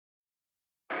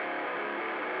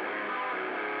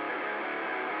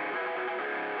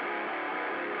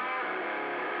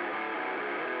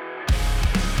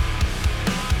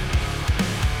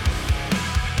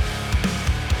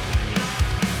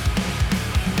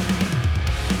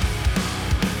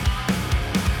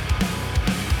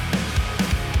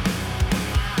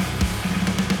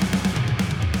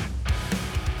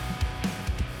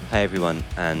Hey everyone,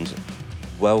 and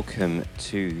welcome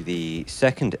to the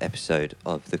second episode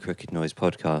of the Crooked Noise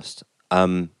podcast.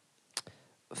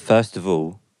 First of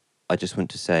all, I just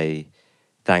want to say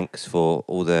thanks for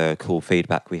all the cool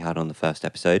feedback we had on the first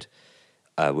episode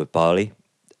with Barley.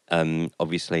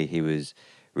 Obviously, he was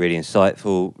really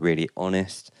insightful, really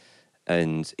honest,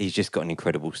 and he's just got an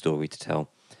incredible story to tell.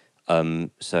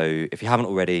 So if you haven't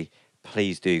already,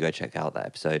 please do go check out that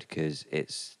episode because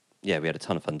we had a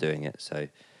ton of fun doing it. So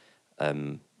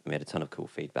we had a ton of cool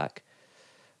feedback.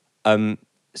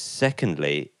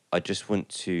 Secondly, I just want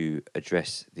to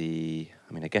address I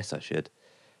guess I should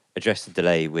address the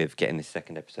delay with getting this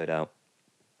second episode out.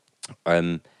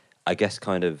 I guess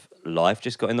kind of life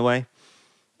just got in the way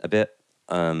a bit.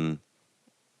 I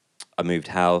moved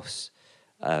house.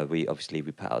 We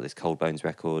put out this Cold Bones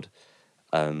record.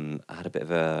 I went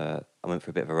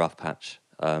for a bit of a rough patch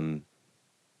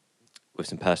with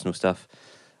some personal stuff.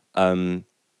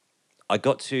 I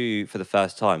got to, for the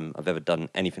first time I've ever done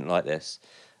anything like this,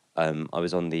 I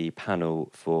was on the panel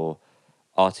for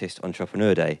Artist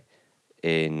Entrepreneur Day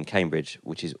in Cambridge,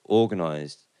 which is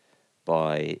organised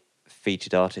by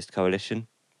Featured Artist Coalition.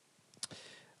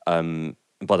 By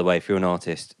the way, if you're an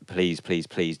artist, please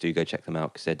do go check them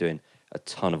out because they're doing a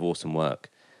ton of awesome work,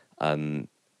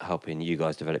 helping you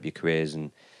guys develop your careers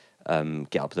and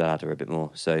get up the ladder a bit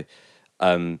more. So,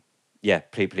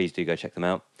 please do go check them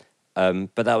out.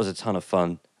 But that was a ton of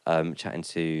fun, chatting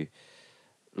to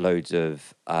loads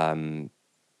of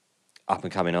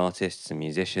up-and-coming artists and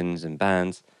musicians and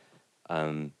bands,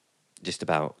 just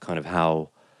about kind of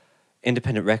how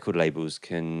independent record labels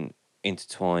can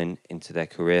intertwine into their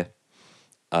career.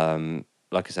 Like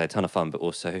I say, a ton of fun, but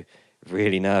also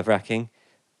really nerve-wracking.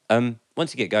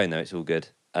 Once you get going, though, it's all good.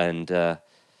 And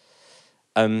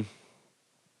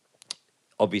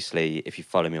obviously, if you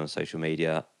follow me on social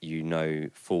media, you know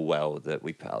full well that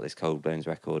we put out this Cold Bones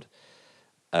record.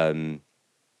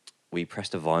 We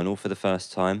pressed a vinyl for the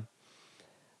first time,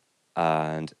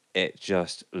 and it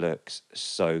just looks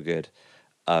so good.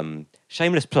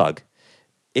 Shameless plug.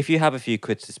 If you have a few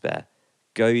quid to spare,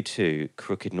 go to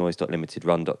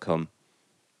crookednoise.limitedrun.com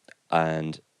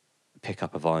and pick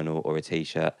up a vinyl or a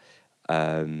t-shirt.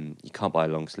 You can't buy a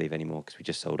long sleeve anymore because we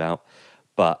just sold out.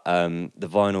 But the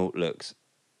vinyl looks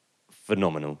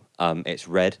phenomenal. It's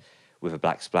red with a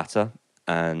black splatter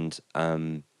and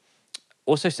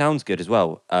also sounds good as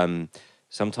well.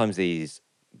 Sometimes these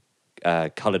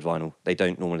coloured vinyl, they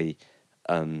don't normally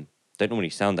sound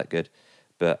that good,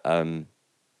 but or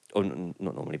not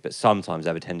normally, but sometimes they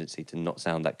have a tendency to not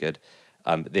sound that good.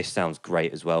 But this sounds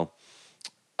great as well.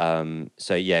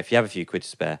 So yeah, if you have a few quid to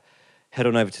spare, head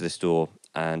on over to the store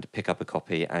and pick up a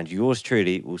copy, and yours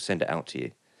truly will send it out to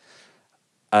you.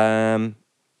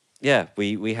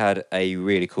 We had a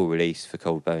really cool release for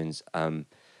Cold Bones.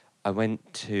 I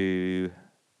went to...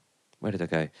 Where did I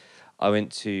go? I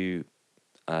went to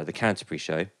the Canterbury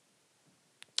show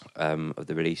of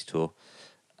the release tour.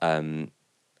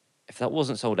 If that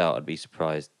wasn't sold out, I'd be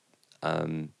surprised.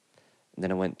 And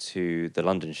then I went to the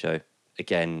London show.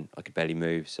 Again, I could barely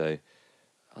move, so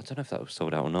I don't know if that was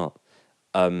sold out or not.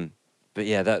 But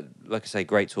yeah, that, like I say,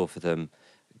 great tour for them.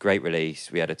 Great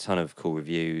release. We had a ton of cool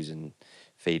reviews and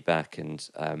feedback, and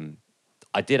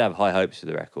I did have high hopes for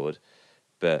the record,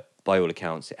 but by all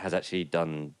accounts, it has actually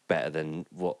done better than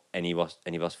what any of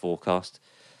us forecast.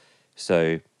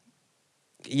 So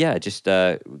yeah, just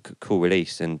cool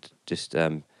release and just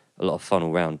a lot of fun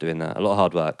all round doing that. A lot of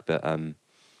hard work, but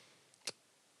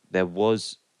there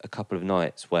was a couple of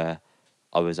nights where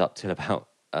I was up till about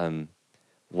 1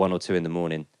 or 2 in the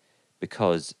morning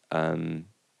because of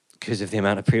the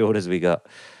amount of pre-orders we got.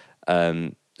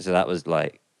 So that was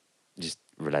like just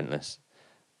relentless.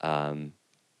 There's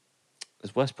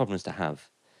worse problems to have.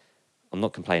 I'm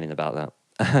not complaining about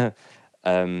that.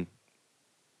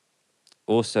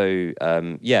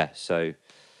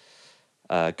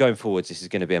 Going forwards, this is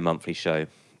going to be a monthly show.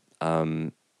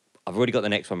 I've already got the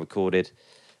next one recorded.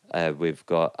 We've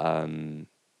got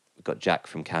Jack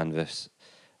from Canvas.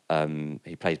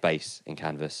 He plays bass in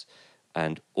Canvas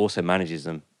and also manages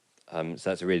them. So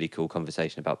that's a really cool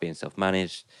conversation about being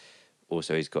self-managed.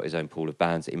 Also, he's got his own pool of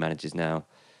bands that he manages now.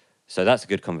 So that's a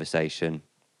good conversation.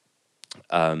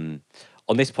 On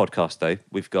this podcast, though,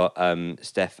 we've got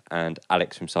Stef and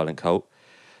Alex from Silent Cult.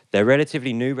 They're a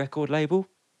relatively new record label,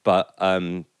 but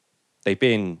they've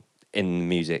been in the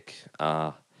music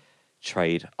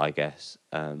trade, I guess.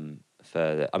 They've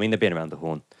been around the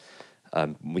horn.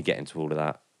 We get into all of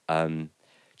that.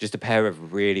 Just a pair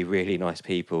of really, really nice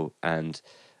people and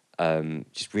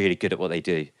just really good at what they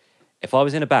do. If I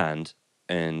was in a band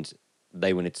and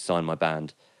they wanted to sign my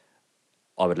band,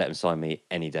 I would let them sign me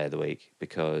any day of the week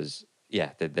because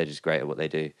they're just great at what they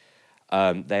do.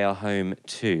 They are home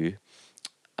to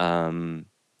Palm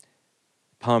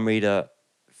Reader,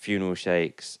 Funeral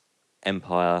Shakes,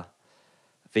 Empire,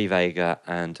 V Vega,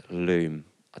 and Loom.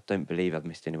 I don't believe I've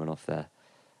missed anyone off there.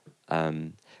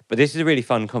 But this is a really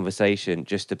fun conversation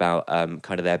just about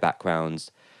kind of their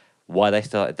backgrounds, why they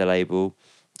started the label.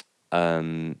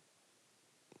 And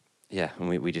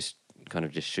we just kind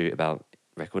of just shoot about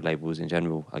record labels in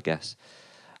general, I guess.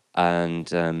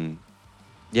 And I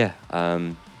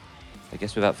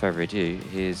guess without further ado,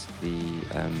 here's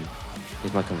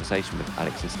my conversation with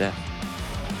Alex and Stef.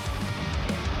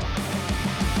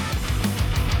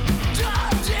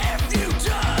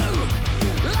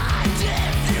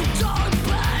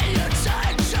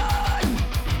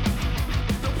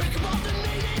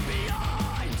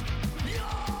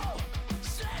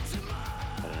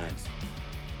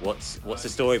 What's the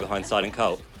story behind Silent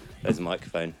Cult? There's a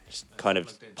microphone. Just kind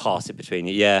of pass it between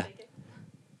you. Yeah.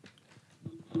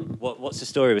 What's the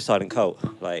story with Silent Cult?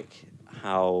 Like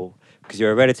how? Because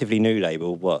you're a relatively new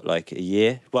label. What, like a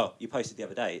year? Well, you posted the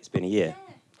other day. It's been a year.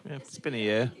 Yeah, it's been a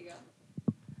year.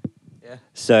 Yeah.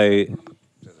 So.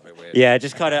 Yeah,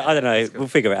 just kind of. I don't know. We'll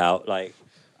figure it out. Like,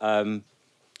 so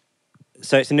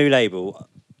it's a new label.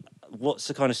 What's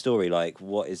the kind of story like?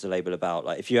 What is the label about?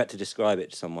 Like, if you had to describe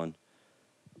it to someone,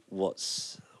 what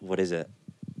is it?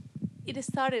 It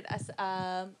started as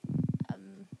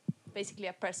basically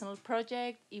a personal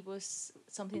project. It was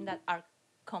something that our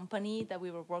company that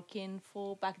we were working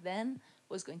for back then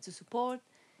was going to support,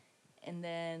 and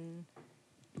then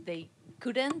they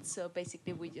couldn't. So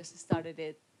basically, we just started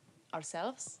it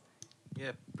ourselves.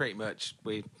 Yeah, pretty much.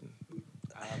 We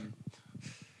kind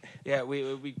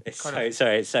of...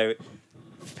 Sorry. So,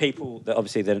 people that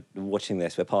obviously they're watching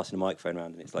this, we're passing the microphone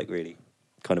around, and it's like really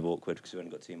kind of awkward because we've only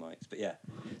got two mics. But yeah,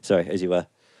 sorry, as you were.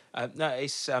 No,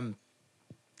 it's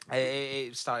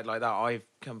it started like that. I've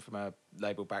come from a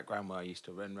label background where I used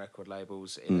to run record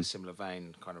labels in a similar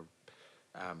vein, kind of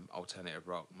alternative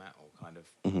rock, metal, kind of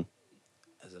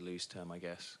as a loose term, I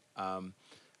guess. And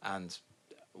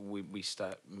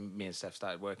me and Stef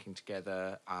started working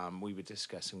together. We were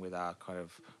discussing with our kind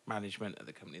of management at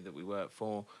the company that we work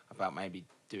for about maybe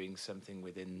doing something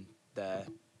within their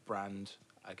brand,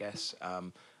 I guess.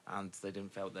 And they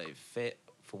didn't feel that it fit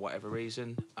for whatever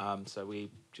reason. So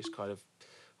we just kind of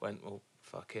went, well,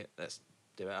 fuck it, let's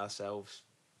do it ourselves.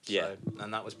 Yeah. So,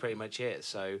 and that was pretty much it.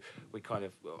 So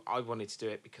I wanted to do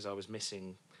it because I was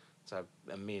missing. So,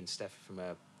 and me and Stef from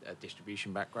a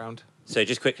distribution background. So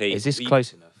just quickly, is this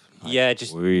close enough? Yeah,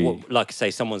 just like I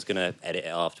say, someone's going to edit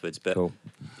it afterwards. But cool.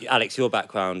 Alex, your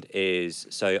background is,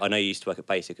 so I know you used to work at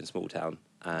Basic and Small Town,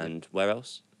 and where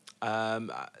else?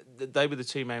 They were the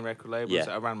two main record labels.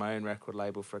 Yeah. I ran my own record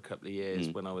label for a couple of years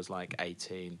when I was like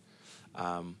 18.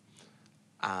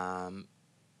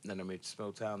 Then I moved to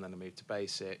Small Town, then I moved to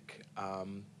Basic.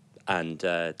 And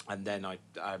then I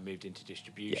moved into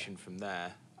distribution from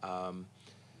there. And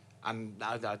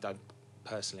I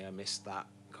personally, I missed that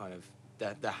kind of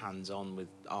the hands-on with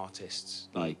artists.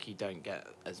 Like you don't get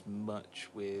as much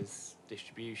with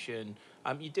distribution.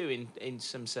 You do in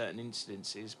some certain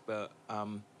instances, but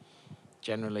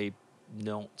generally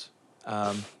not.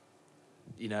 So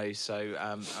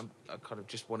I kind of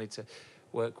just wanted to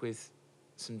work with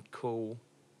some cool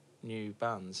new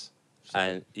bands.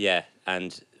 So.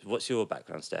 And what's your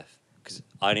background, Steph? Because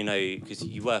I only know because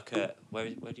you work at where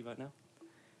do you work now?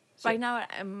 Right now,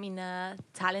 I'm in a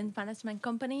talent management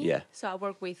company. Yeah. So I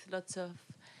work with lots of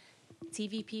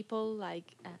TV people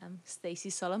like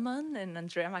Stacey Solomon and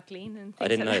Andrea McLean and things I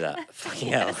didn't like know that. Fucking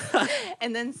hell.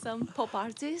 And then some pop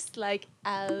artists like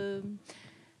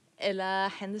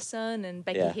Ella Henderson and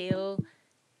Becky Hill.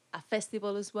 A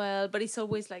festival as well, but it's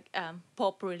always like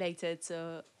pop related.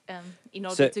 So in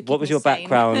order to keep what was me your sane,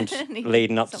 background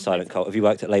leading up to Silent Cult? Have you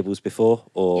worked at labels before?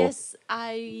 Or yes,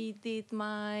 I did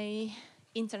my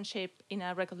internship in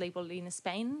a record label in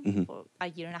Spain for a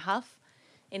year and a half,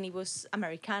 and it was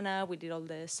Americana. We did all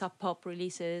the sub pop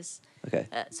releases. Okay.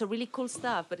 So really cool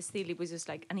stuff, but still it was just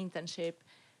like an internship.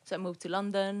 So I moved to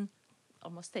London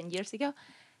almost 10 years ago,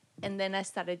 and then I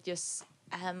started just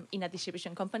in a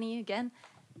distribution company again.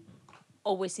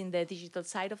 Always in the digital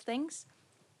side of things.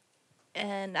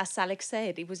 And as Alex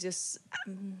said, it was just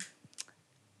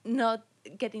not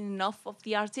getting enough of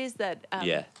the artists that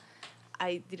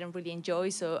I didn't really enjoy.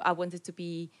 So I wanted to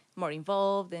be more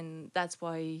involved. And that's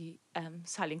why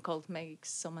Silent Cult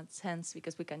makes so much sense,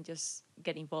 because we can just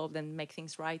get involved and make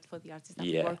things right for the artists that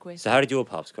we work with. So how did your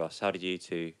paths cross? How did you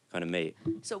two kind of meet?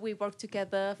 So we worked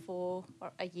together for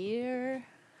a year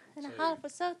and a half or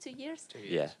so, 2 years. 2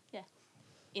 years. Yeah.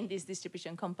 in this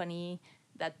distribution company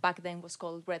that back then was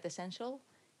called Red Essential,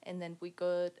 and then we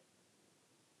got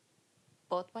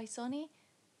bought by Sony,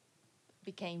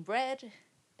 became Red,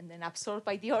 and then absorbed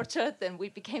by the Orchard, then we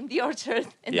became the Orchard,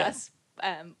 and that's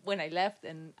when I left,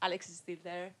 and Alex is still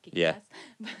there kicking ass.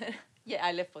 But yeah,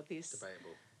 I left for this.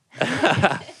 Debatable.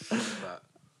 But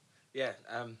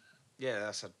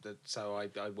yeah, so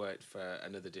I worked for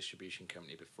another distribution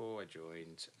company before I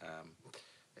joined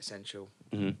Essential.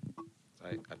 Mm-hmm.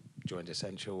 I joined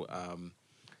Essential,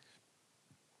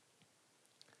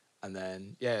 and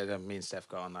then me and Stef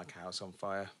got on like House on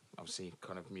Fire. Obviously,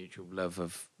 kind of mutual love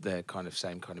of the kind of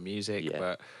same kind of music,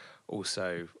 but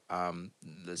also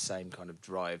the same kind of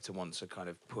drive to want to kind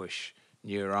of push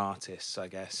newer artists, I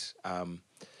guess.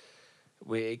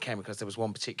 It came because there was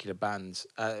one particular band.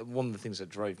 One of the things that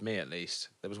drove me, at least,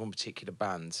 there was one particular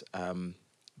band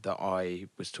that I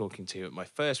was talking to at my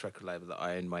first record label that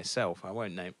I owned myself. I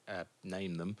won't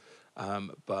name them,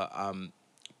 but and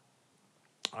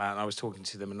I was talking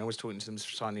to them, and I was talking to them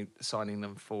signing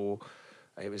them for,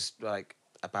 it was like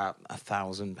about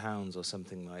 £1,000 or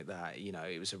something like that. You know,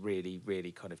 it was a really,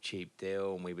 really kind of cheap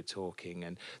deal, and we were talking,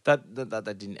 and that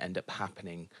didn't end up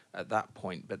happening at that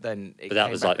point. But then,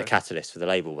 that was like the catalyst for the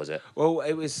label, was it? Well,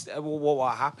 it was.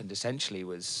 What happened essentially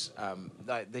was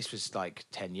this was like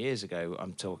 10 years ago.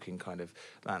 I'm talking kind of,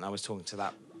 and I was talking to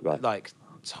that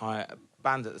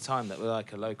band at the time that were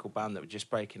like a local band that were just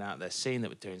breaking out their scene, that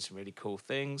were doing some really cool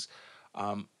things,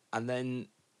 and then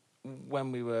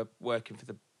when we were working for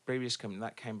the previous company,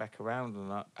 that came back around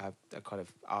on a kind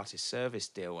of artist service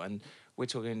deal, and we're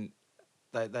talking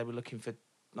they were looking for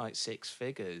like 6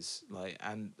 figures, like,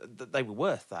 and they were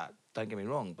worth that, don't get me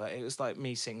wrong, but it was like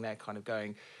me sitting there kind of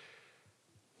going,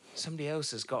 somebody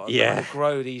else has got to kind of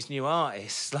grow these new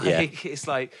artists, like it's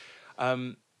like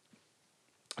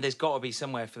there's got to be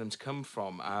somewhere for them to come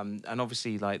from, and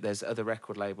obviously, like, there's other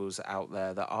record labels out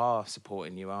there that are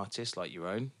supporting new artists, like your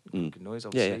own Good Noise,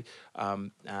 obviously,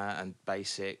 and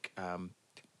Basic, and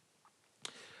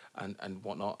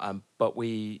whatnot. But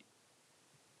we,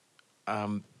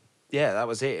 that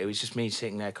was it. It was just me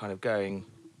sitting there, kind of going,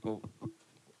 well,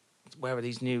 where are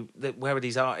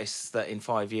these artists that in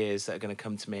 5 years that are going to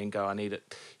come to me and go, I need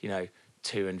it,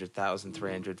 200,000,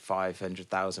 300,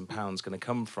 500,000 pounds going to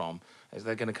come from? Is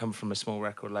they going to come from a small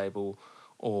record label,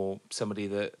 or somebody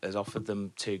that has offered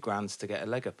them £2,000 to get a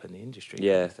leg up in the industry? Kind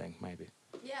of thing, maybe.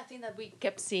 Yeah, I think that we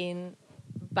kept seeing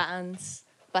bands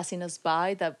passing us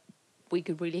by that we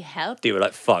could really help. You were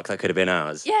like, fuck, that could have been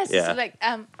ours. Yes, so like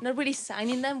not really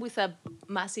signing them with a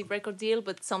massive record deal,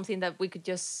 but something that we could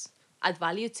just add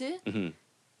value to. Mm-hmm.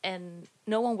 And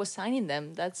no one was signing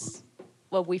them. That's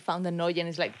what we found annoying.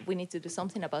 It's like, we need to do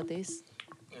something about this.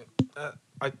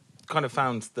 I kind of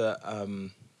found that,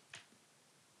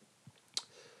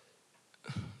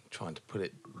 trying to put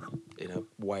it in a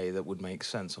way that would make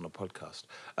sense on a podcast,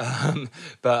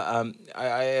 but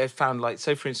I found, like,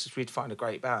 so for instance, we'd find a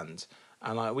great band,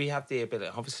 and like we have the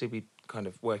ability, obviously we kind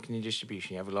of work in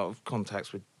distribution, you have a lot of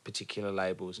contacts with particular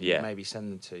labels, and you maybe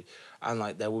send them to, and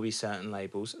like there will be certain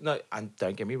labels, and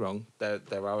don't get me wrong, there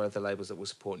are other labels that will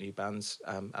support new bands,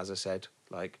 as I said,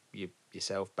 like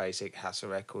yourself, Basic,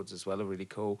 Hassa Records as well are really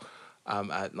cool,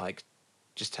 at like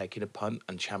just taking a punt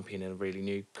and championing a really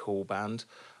new cool band,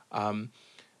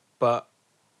 but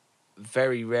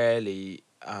very rarely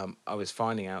I was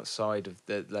finding outside of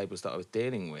the labels that I was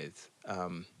dealing with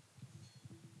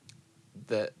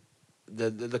that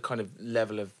the kind of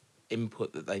level of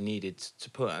input that they needed to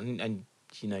put, and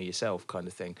yourself kind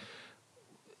of thing.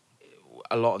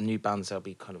 A lot of new bands, they'll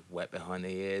be kind of wet behind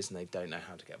their ears, and they don't know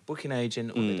how to get a booking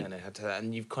agent, or they don't know how to,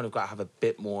 and you've kind of got to have a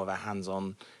bit more of a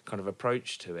hands-on kind of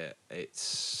approach to it.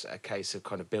 It's a case of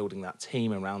kind of building that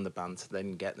team around the band to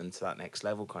then get them to that next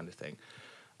level kind of thing.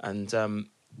 And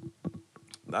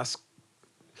that's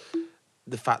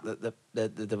the fact that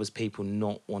there was people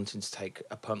not wanting to take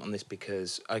a punt on this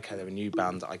because, okay, they're a new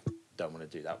band, I don't want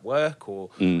to do that work, or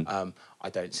I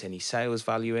don't see any sales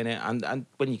value in it. And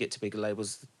when you get to bigger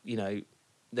labels,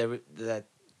 there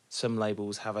some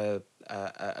labels have a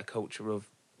culture of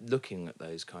looking at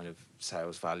those kind of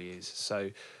sales values.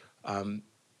 So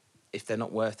if they're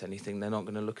not worth anything, they're not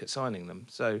going to look at signing them.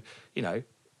 So, I'm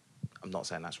not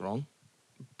saying that's wrong,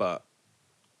 but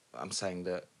I'm saying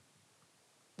that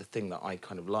the thing that I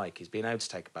kind of like is being able to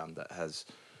take a band that has,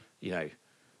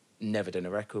 never done a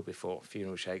record before,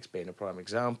 Funeral Shakes being a prime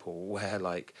example, where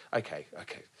like, okay,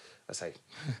 I say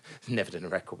never done a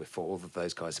record before, all of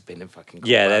those guys have been in fucking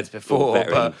cool bands before,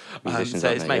 but so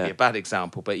it's maybe a bad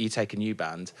example, but you take a new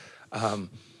band,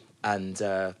 and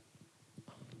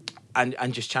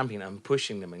and just championing and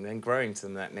pushing them and then growing to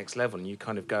them that next level. And you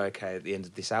kind of go, okay, at the end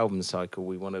of this album cycle,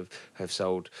 we want to have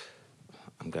sold.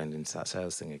 I'm going into that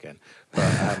sales thing again,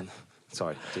 but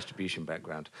sorry, distribution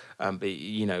background. But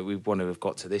you know, we want to have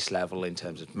got to this level in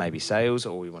terms of maybe sales,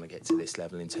 or we want to get to this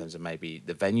level in terms of maybe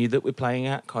the venue that we're playing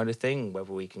at, kind of thing.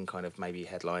 Whether we can kind of maybe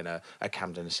headline a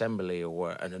Camden Assembly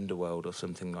or an Underworld or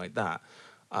something like that.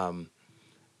 And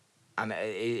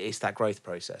it's that growth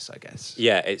process, I guess.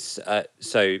 Yeah, it's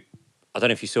so. I don't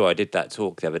know if you saw. I did that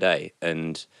talk the other day,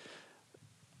 and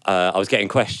I was getting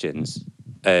questions,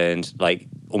 and like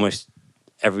almost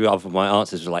every other of my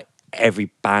answers was like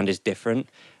every band is different,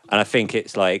 and I think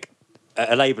it's like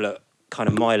a label at kind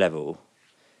of my level.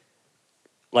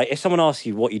 Like if someone asks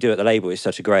you what you do at the label, it's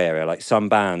such a grey area. Like some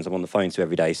bands I'm on the phone to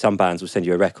every day. Some bands will send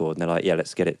you a record, and they're like, "Yeah,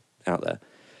 let's get it out there."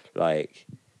 Like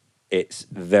it's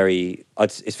very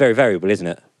variable, isn't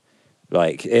it?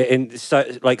 Like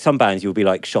like some bands you'll be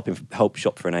like help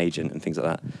shop for an agent and things like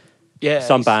that. Yeah.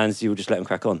 Some bands you'll just let them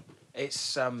crack on.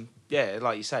 It's yeah,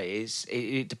 like you say,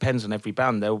 it depends on every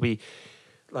band. There'll be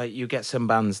like you get some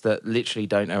bands that literally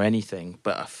don't know anything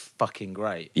but are fucking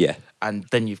great. Yeah. And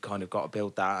then you've kind of got to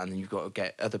build that, and then you've got to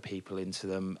get other people into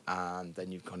them, and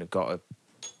then you've kind of got to,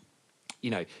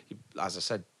 you know, as I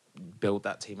said, build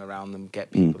that team around them,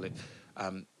 get people in,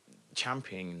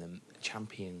 championing them.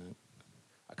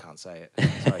 I can't say it.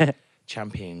 Sorry,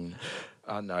 championing.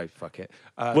 Oh no, fuck it.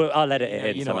 Well, I'll let it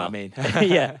in. You know somehow. what I mean?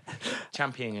 Yeah.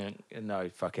 Championing. No,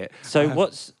 fuck it. So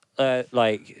what's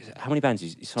like? How many bands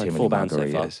you signed? 4 bands so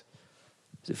far. Is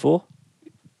it 4?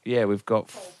 Yeah, we've got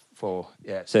 4.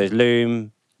 Yeah. So it's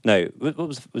Loom. No, what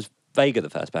was Vega the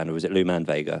first band, or was it Loom and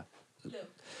Vega?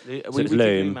 We it's did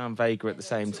Loom. Loom and Vega at the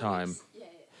same time.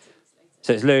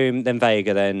 So it's Loom, then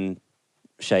Vega, then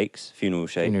Shakes, Funeral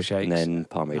Shakes, Shakes, and then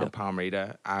Palm Reader. Palm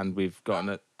Reader, and we've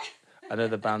got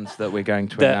another band that we're going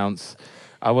to announce.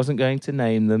 I wasn't going to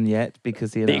name them yet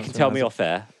because the But you can tell me off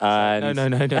air. And No,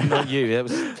 not you. That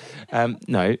was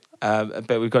no.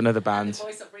 But we've got another band.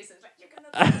 Voice of reason, like, you're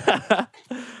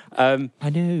gonna I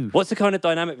knew. What's the kind of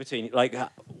dynamic between like?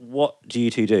 What do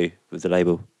you two do with the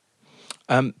label?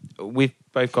 We've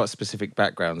both got specific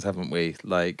backgrounds, haven't we?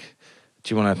 Like,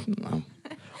 do you want to?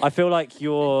 I feel like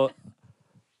you're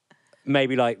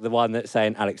maybe like the one that's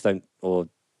saying, Alex, don't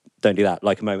do that.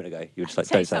 Like a moment ago, you were just like,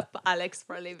 don't say that. up Alex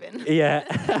for a living. Yeah.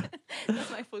 That's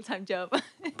my full-time job.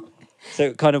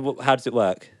 So kind of, how does it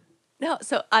work? No,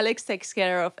 so Alex takes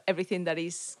care of everything that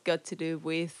is got to do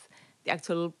with the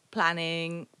actual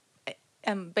planning,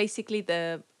 basically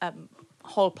the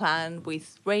whole plan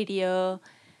with radio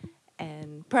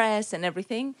and press and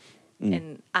everything,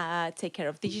 and I take care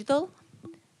of digital.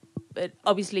 But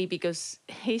obviously, because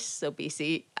he's so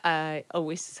busy, I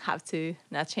always have to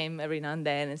nudge him every now and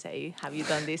then and say, "Have you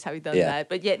done this? Have you done that?"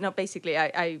 But yeah, no. Basically,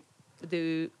 I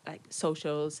do like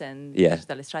socials and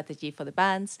digital strategy for the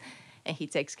bands, and he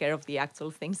takes care of the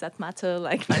actual things that matter,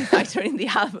 like manufacturing the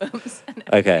albums. And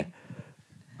Okay.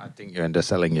 I think you're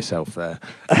underselling yourself there,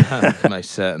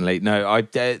 most certainly. No,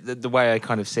 the way I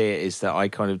kind of see it is that I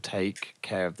kind of take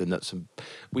care of the nuts and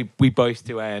we both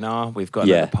do A&R. We've got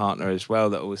another partner as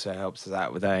well that also helps us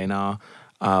out with A&R.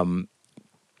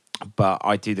 But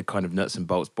I do the kind of nuts and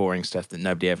bolts, boring stuff that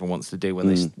nobody ever wants to do when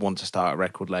they want to start a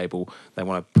record label. They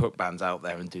want to put bands out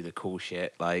there and do the cool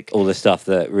shit, like all the stuff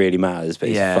that really matters, but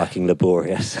it's fucking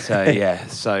laborious.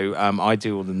 So I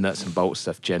do all the nuts and bolts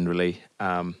stuff generally,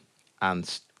 and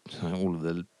all of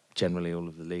the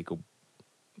legal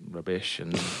rubbish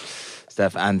and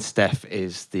stuff. And Stef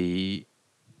is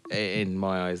in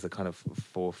my eyes, the kind of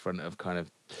forefront of kind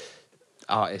of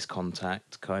artist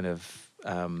contact, kind of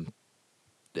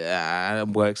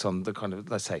works on the kind of,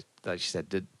 let's say, like you said,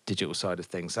 the digital side of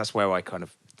things. That's where I kind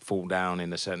of fall down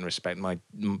in a certain respect. My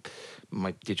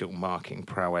digital marketing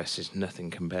prowess is nothing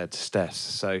compared to Steph's.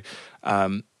 So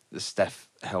Stef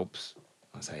helps.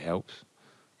 I say helps.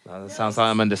 That sounds like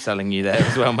I'm underselling you there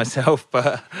as well myself,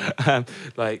 but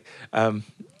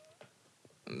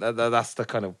that's the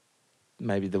kind of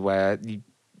maybe the way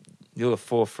you're the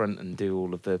forefront and do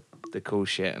all of the cool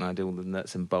shit, and I do all the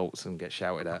nuts and bolts and get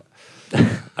shouted at.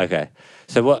 Okay,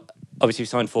 so obviously you've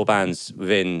signed 4 bands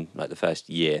within like the first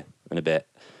year and a bit.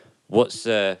 Is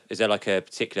there like a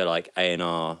particular like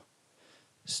A&R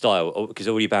style? Because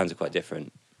all your bands are quite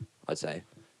different, I'd say.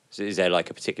 So is there like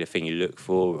a particular thing you look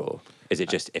for, or is it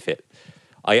just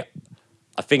I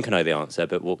think I know the answer,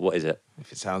 but what is it?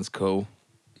 If it sounds cool,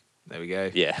 there we go.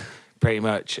 Yeah. Pretty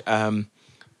much.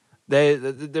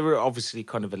 There are obviously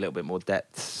kind of a little bit more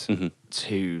depths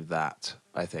to that,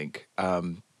 I think.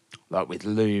 Like with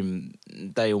Loom,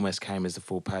 they almost came as the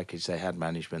full package. They had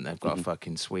management. They've got a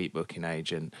fucking sweet booking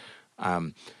agent.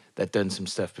 they'd done some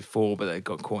stuff before, but they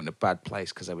got caught in a bad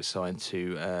place because they were signed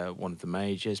to one of the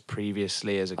majors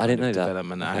previously as a I kind didn't of know that.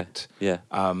 development Okay. act. Yeah.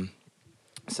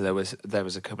 So there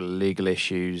was a couple of legal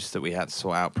issues that we had to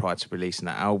sort out prior to releasing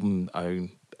that album.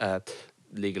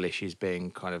 Legal issues being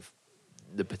kind of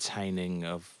the pertaining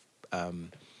of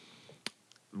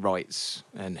rights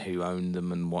and who owned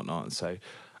them and whatnot. So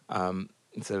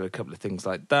there were a couple of things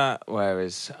like that.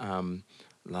 Whereas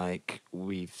like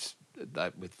with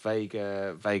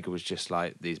Vega was just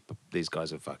like these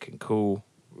guys are fucking cool.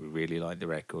 We really like the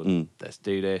record. Let's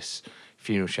do this.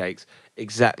 Funeral Shakes,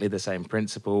 exactly the same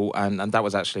principle. And that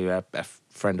was actually a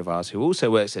friend of ours who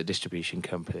also works at a distribution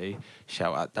company,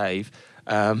 shout out Dave,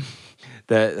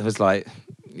 that was like,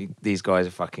 these guys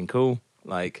are fucking cool.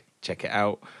 Like, check it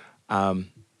out.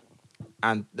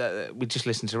 And we just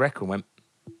listened to the record and went,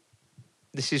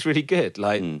 this is really good.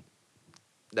 Like,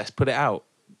 let's put it out.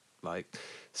 Like,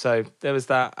 so there was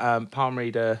that. Palm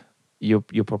Reader, you're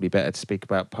probably better to speak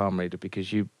about Palm Reader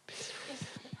because you...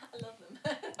 I love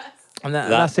them. And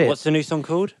that's it. What's the new song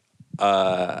called?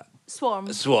 Swarm.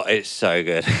 It's so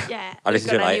good. Yeah. I we've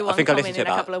listened to got a it. new I one think I coming listened to it in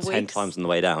a about couple of 10 weeks. times on the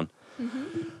way down.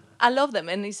 I love them,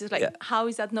 and it's just like, Yeah. how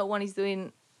is that no one is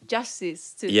doing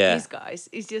justice to Yeah. these guys?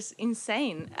 It's just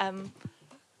insane.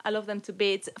 I love them to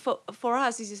bits. For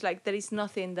us, it's just like there is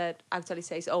nothing that actually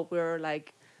says, oh, we're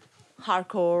like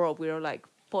hardcore or we're like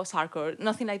post-hardcore.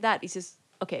 Nothing like that. It's just,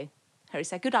 okay, here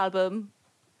is a good album.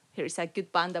 Here is a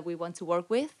good band that we want to work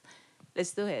with.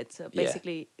 Let's do it. So Yeah.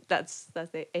 basically, that's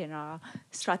the NR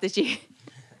strategy.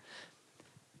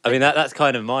 I mean, that's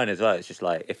kind of mine as well. It's just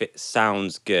like, if it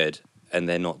sounds good and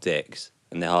they're not dicks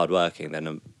and they're hardworking,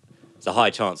 then there's a high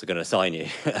chance they're going to sign you.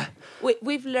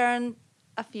 We've learned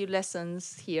a few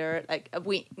lessons here. Like,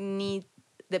 we need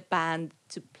the band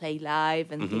to play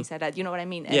live and things like that. You know what I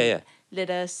mean? And Yeah. let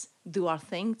us do our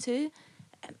thing too.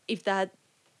 If that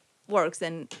works,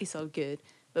 then it's all good.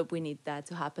 But we need that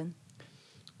to happen.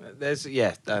 I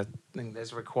think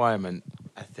there's a requirement.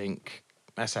 I think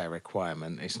I say a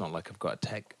requirement. It's not like I've got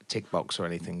a tick box or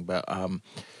anything, but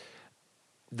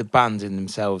the band in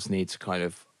themselves need to kind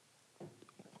of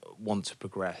want to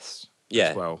progress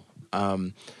as well.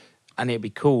 And it'd be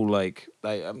cool.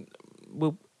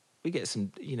 We get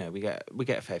some, we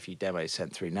get a fair few demos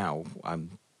sent through now.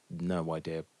 I'm no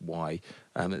idea why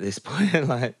at this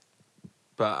point,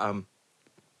 but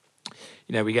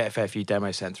we get a fair few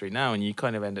demos sent through now, and you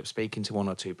kind of end up speaking to one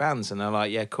or two bands, and they're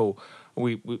like, "Yeah, cool.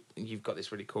 You've got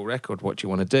this really cool record. What do you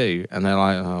want to do?" And they're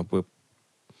like, "Oh,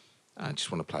 I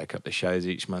just want to play a couple of shows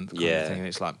each month." Kind of thing. And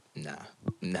it's like, nah.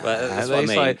 Well, that's what I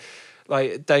mean.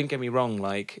 Like, don't get me wrong.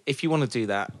 Like, if you want to do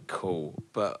that, cool.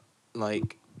 But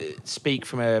like, speak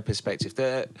from a perspective.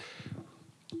 The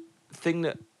thing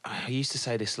that I used to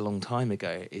say this a long time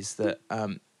ago is that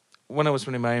when I was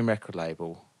running my own record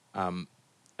label, I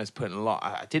was putting a lot.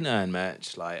 I didn't earn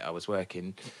much. Like, I was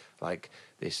working like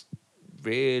this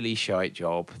really shite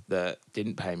job that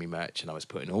didn't pay me much, and I was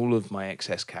putting all of my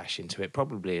excess cash into it,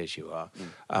 probably as you are.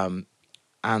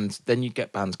 And then you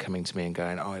get bands coming to me and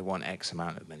going, "Oh, I want X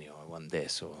amount of money, or I want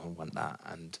this, or I want that."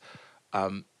 And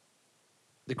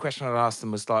the question I'd ask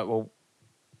them was like, "Well,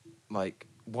 like,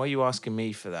 why are you asking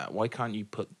me for that? Why can't you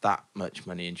put that much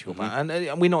money into your band?"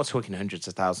 And we're not talking hundreds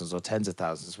of thousands or tens of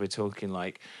thousands. We're talking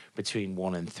like between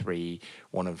 £1,000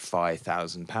 and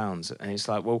 £5,000. And it's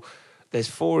like, well, there's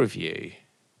four of you.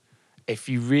 If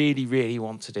you really, really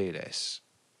want to do this,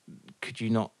 could you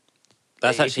not?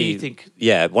 That's if actually, you think,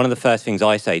 one of the first things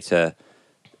I say to,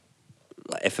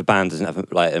 like, if a band doesn't have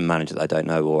a manager that I don't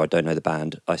know, or I don't know the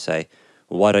band, I say,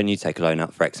 well, why don't you take a loan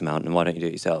out for X amount, and why don't you do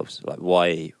it yourselves? Like,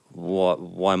 why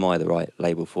am I the right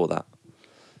label for that?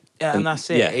 Yeah, and that's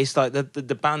it. Yeah. It's like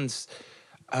the bands.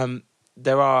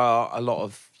 There are a lot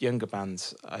of younger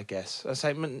bands, I guess. I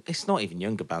say it's not even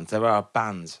younger bands. There are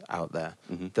bands out there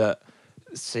that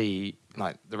see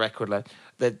like the record label.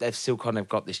 They've still kind of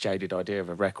got this jaded idea of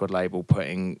a record label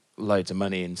putting loads of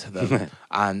money into them,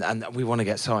 and we want to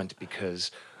get signed because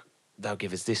they'll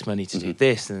give us this money to do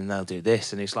this, and then they'll do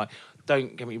this, and it's like,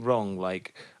 don't get me wrong,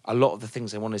 like a lot of the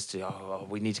things they want us to do,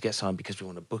 we need to get signed because we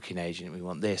want a booking agent, we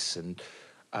want this, and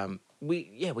we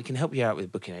can help you out with a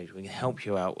booking agent, we can help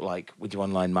you out like with your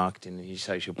online marketing and your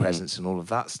social presence and all of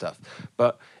that stuff.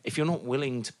 But if you're not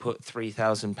willing to put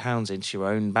 £3,000 into your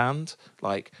own band,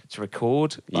 like to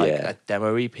record like a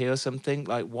demo EP or something,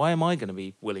 like why am I going to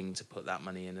be willing to put that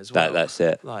money in as well? That's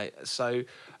it. Like, so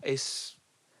it's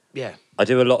I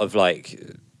do a lot of like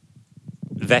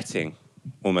vetting,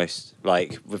 almost.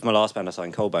 Like with my last band, I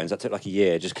signed Cold Bones. That took like a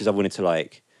year, just because I wanted to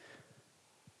like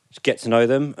just get to know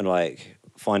them and like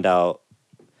find out.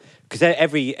 Because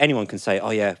anyone can say, "Oh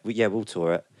yeah, we'll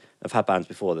tour it," I've had bands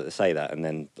before that they say that, and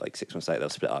then like 6 months later they'll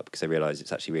split up because they realise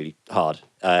it's actually really hard.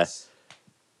 That's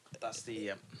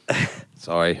the.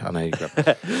 Sorry, I know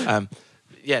you.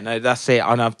 Yeah, no, that's it.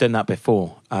 And I've done that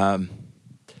before.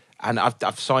 And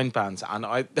I've signed bands, and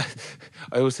I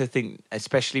also think,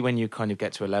 especially when you kind of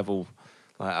get to a level,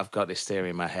 like I've got this theory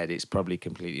in my head. It's probably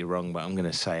completely wrong, but I'm going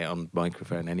to say it on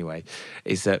microphone anyway.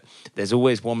 Is that there's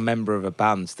always one member of a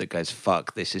band that goes,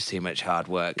 "Fuck, this is too much hard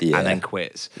work," and then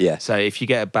quits. Yeah. So if you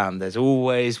get a band, there's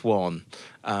always one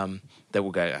that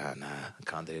will go, "Oh, nah, I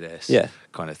can't do this." Yeah.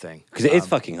 Kind of thing. Because it is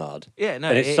fucking hard. Yeah, no,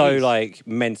 and it's it so is. like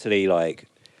mentally like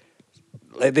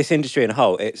this industry in a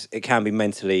whole. It can be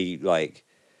mentally like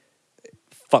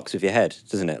fucks with your head,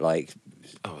 doesn't it? Like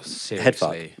seriously. head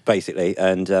fuck basically.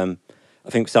 And I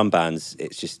think some bands,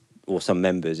 it's just, or some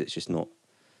members, it's just not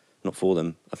for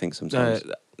them. I think sometimes.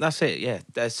 That's it. Yeah,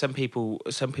 there's some people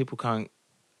can't.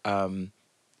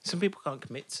 Some people can't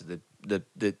commit to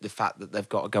the fact that they've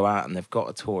got to go out and they've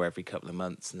got to tour every couple of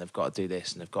months and they've got to do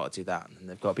this and they've got to do that and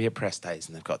they've got to be at press days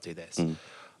and they've got to do this.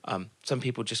 Some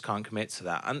people just can't commit to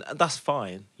that, and that's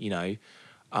fine, you know.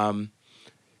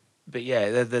 But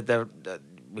yeah,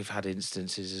 we've had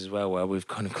instances as well where we've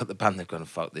kind of got the band, they've gone,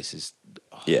 fuck, this is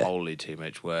wholly too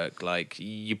much work. Like,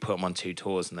 you put them on 2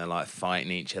 tours and they're like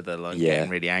fighting each other, like getting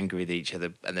really angry with each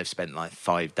other, and they've spent like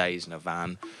 5 days in a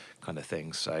van kind of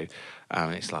thing. So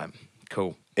it's like,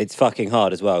 cool. It's fucking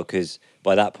hard as well, because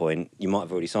by that point you might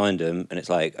have already signed them and it's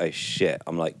like, oh shit,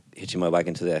 I'm like hitching my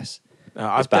wagon to this.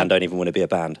 This band don't even want to be a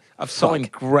band. I've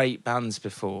signed great bands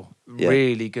before,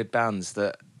 really good bands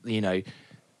that, you know,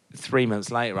 3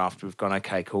 months later after we've gone,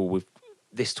 okay, cool, we've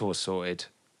this tour sorted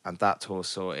and that tour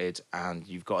sorted and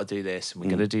you've got to do this and we're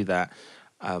going to do that.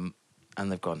 And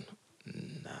they've gone,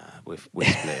 nah, we're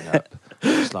splitting up.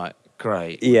 It's like,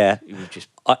 great. Yeah. We've just...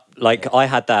 I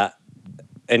had that,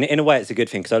 and in a way it's a good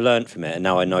thing because I learned from it and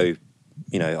now I know,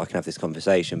 you know, I can have this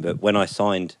conversation. But when I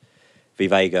signed V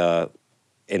Vega,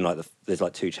 in like there's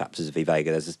like 2 chapters of V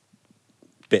Vega. There's this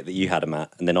bit that you had,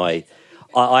 Matt, and then I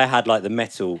had like the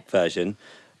metal version,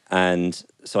 and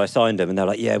so I signed them, and they're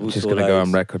like, "Yeah, we'll just going to go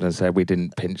on record and say we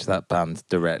didn't pinch that band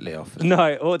directly off."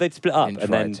 No, or they'd split up,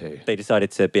 and then they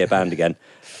decided to be a band again.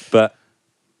 But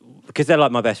because they're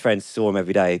like my best friends, saw them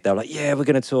every day. They're like, "Yeah, we're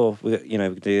going to tour. We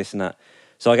can do this and that."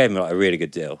 So I gave them like a really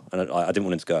good deal, and I didn't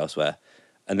want them to go elsewhere.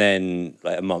 And then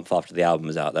like a month after the album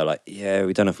was out, they're like, "Yeah,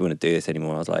 we don't know if we want to do this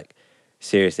anymore." I was like,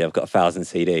 seriously, I've got 1,000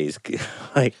 CDs.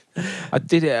 Like, I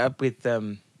did it with I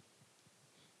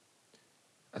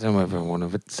don't know if I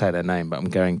want to say their name, but I'm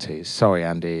going to. Sorry,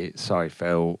 Andy. Sorry,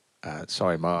 Phil.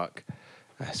 Sorry, Mark.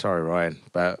 Sorry, Ryan.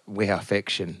 But We Are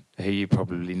Fiction, who you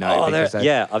probably know. Because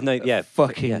I've known. Yeah,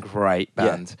 fucking great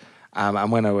band. Yeah.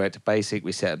 And when I worked at Basic,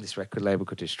 we set up this record label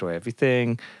called Destroy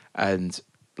Everything, and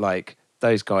like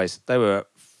those guys, they were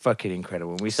fucking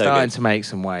incredible. And we started to make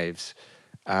some waves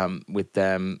with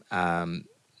them.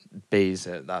 Bees,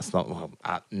 that's not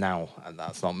now, and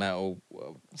that's not metal.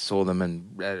 Saw them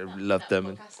and loved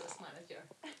them. Vocastless manager.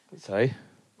 Sorry.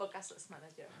 Vocastless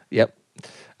manager. Yep.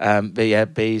 But yeah,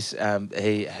 Bees.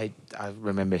 I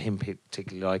remember him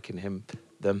particularly liking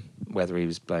them. Whether he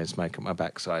was blowing smoke at my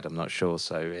backside, I'm not sure.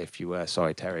 So if you were,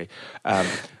 sorry, Terry.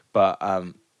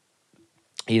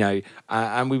 You know,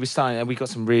 and we were starting, and we got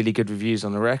some really good reviews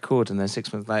on the record, and then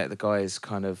 6 months later, the guys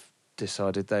kind of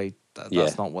decided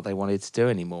that's not what they wanted to do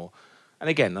anymore. And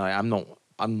again, I'm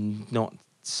not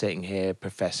sitting here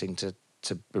professing to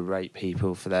berate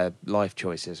people for their life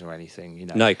choices or anything, you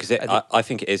know. No, because I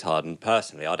think it is hard, and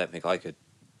personally, I don't think I could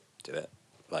do it.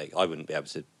 Like, I wouldn't be able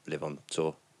to live on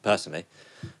tour personally,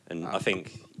 and I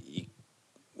think,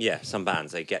 some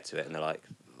bands, they get to it and they're like,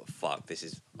 oh, fuck, this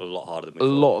is a lot harder than before.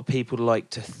 A lot of people like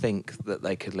to think that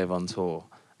they could live on tour,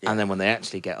 and then when they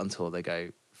actually get on tour, they go,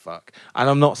 fuck. And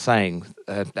I'm not saying,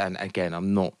 and again,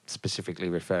 I'm not specifically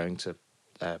referring to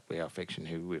We Are Fiction,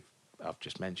 who I've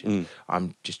just mentioned.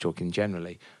 I'm just talking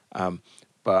generally.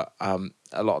 But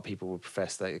a lot of people will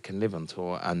profess that they can live on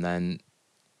tour, and then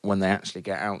when they actually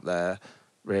get out there,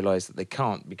 realise that they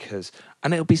can't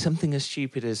and it'll be something as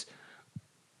stupid as,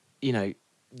 you know,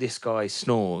 this guy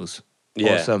snores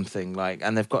or something, like,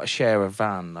 and they've got to share a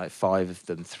van, like 5 of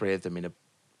them, 3 of them in a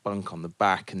bunk on the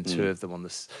back and 2 of them on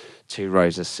the 2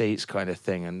 rows of seats kind of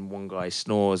thing, and one guy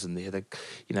snores and the other,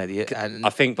 you know, and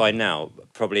I think by now,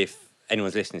 probably if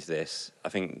anyone's listening to this, I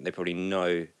think they probably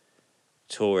know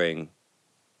touring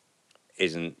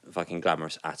isn't fucking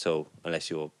glamorous at all unless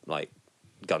you're like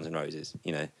Guns N' Roses,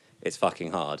 you know. It's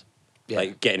fucking hard.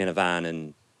 Like getting in a van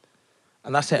and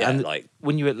that's it. And like,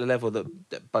 when you're at the level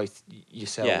that both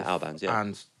yourself our bands,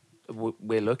 and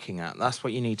we're looking at. That's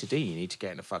what you need to do. You need to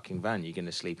get in a fucking van. You're going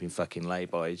to sleep in fucking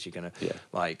lay-bys. You're going to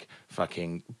like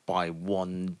fucking buy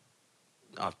one.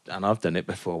 I've done it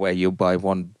before, where you'll buy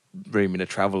one room in a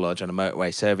travel lodge on a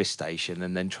motorway service station,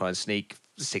 and then try and sneak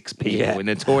 6 people in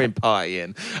a touring party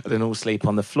in, and then all sleep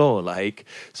on the floor. Like,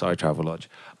 sorry, travel lodge.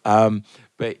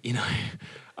 But you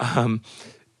know,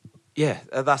 yeah,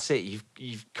 that's it.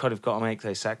 You've kind of got to make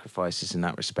those sacrifices in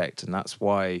that respect, and that's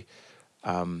why.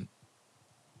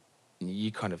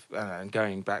 You kind of, and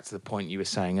going back to the point you were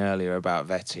saying earlier about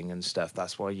vetting and stuff,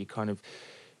 that's why you kind of,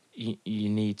 you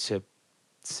need to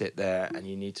sit there and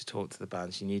you need to talk to the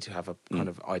bands. You need to have a kind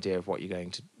of idea of what you're going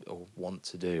to or want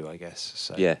to do, I guess.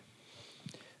 So Yeah,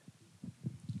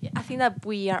 I think that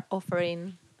we are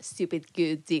offering stupid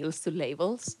good deals to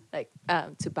labels, like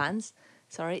to bands.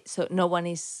 Sorry, so no one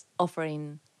is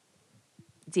offering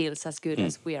deals as good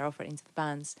as we are offering to the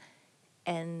bands,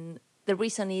 and the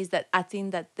reason is that I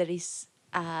think that there is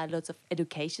lots of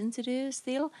education to do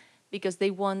still, because they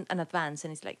want an advance,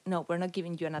 and it's like, no, we're not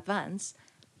giving you an advance.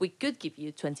 We could give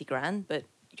you 20 grand, but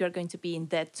you're going to be in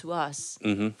debt to us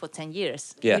for 10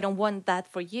 years. Yeah. We don't want that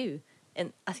for you.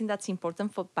 And I think that's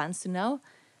important for bands to know.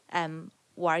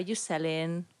 Why are you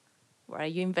selling? Why are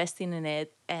you investing in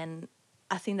it? And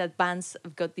I think that bands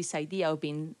have got this idea of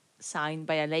being signed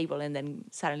by a label and then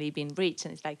suddenly being rich.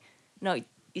 And it's like, no,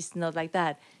 it's not like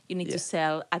that. You need to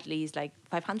sell at least like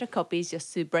 500 copies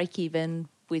just to break even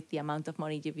with the amount of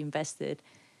money you've invested.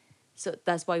 So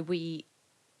that's why we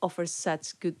offer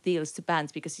such good deals to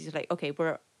bands, because it's like, okay,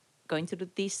 we're going to do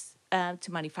this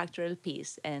to manufacture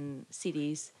LPs and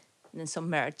CDs and then some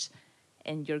merch,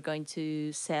 and you're going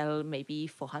to sell maybe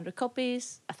 400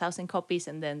 copies, 1,000 copies,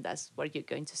 and then that's what you're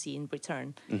going to see in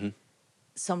return.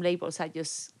 Some labels are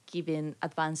just giving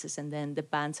advances, and then the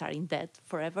bands are in debt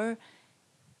forever.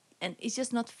 And it's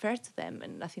just not fair to them,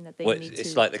 and I think that they need to.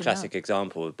 It's like the to classic know.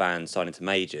 example of bands signing to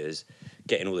majors,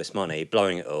 getting all this money,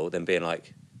 blowing it all, then being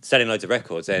like selling loads of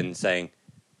records, and saying,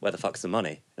 "Where the fuck's the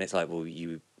money?" And it's like, well,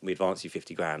 we advanced you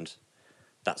 50 grand.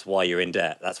 That's why you're in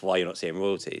debt. That's why you're not seeing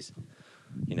royalties.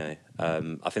 You know, I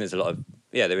think there's a lot of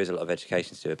there is a lot of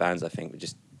education to do with bands. I think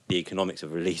just the economics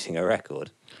of releasing a record.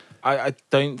 I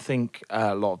don't think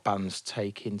a lot of bands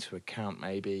take into account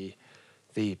maybe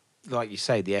the, like you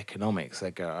say, the economics. They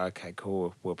go, okay,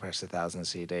 cool, we'll press 1,000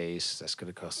 CDs. That's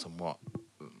going to cost them what,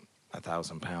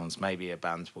 £1,000. Maybe a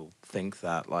band will think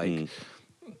that, like,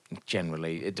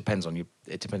 generally it depends on your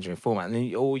format, and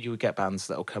then or you would get bands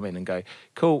that will come in and go,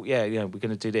 cool, yeah, we're going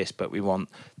to do this, but we want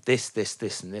this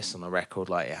and this on the record,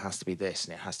 like it has to be this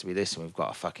and it has to be this, and we've got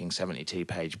a fucking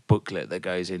 72-page booklet that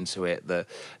goes into it that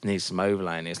needs some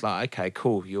overlay, and it's like, okay,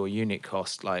 cool, your unit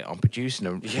cost, like on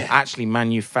producing actually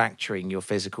manufacturing your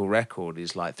physical record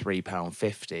is like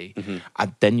 £3.50,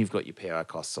 and then you've got your PR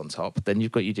costs on top, then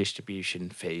you've got your distribution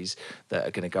fees that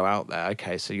are going to go out there.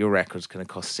 Okay, so your record's going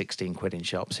to cost 16 quid in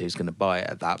shops. Who's going to buy it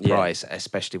at that price,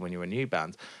 especially when you're a new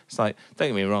band? It's like, don't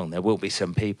get me wrong, there will be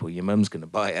some people, your mum's going to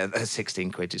buy it at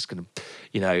 16 quid, just going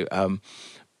to,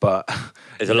 but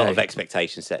there's a lot of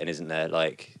expectation setting, isn't there?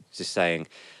 Like, just saying,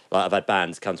 like, I've had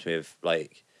bands come to me with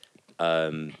like,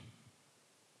 they're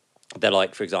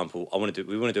like, for example, we want to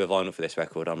do a vinyl for this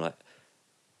record. I'm like,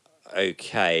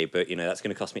 okay, but that's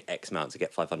going to cost me X amount to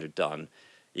get 500 done.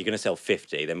 You're going to sell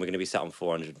 50, then we're going to be sat on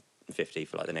 450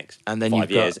 for like the next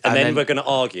 5 years, and then we're going to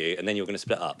argue, and then you're going to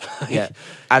split up.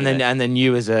 And then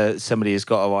you as somebody has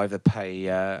got to either pay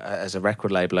as a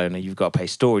record label owner, you've got to pay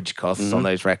storage costs on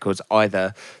those records,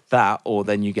 either that or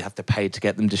then you have to pay to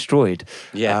get them destroyed.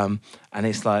 And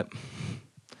it's like,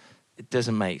 it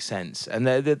doesn't make sense. And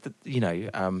there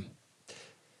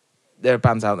are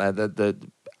bands out there that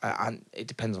and it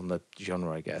depends on the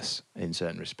genre, I guess, in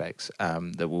certain respects,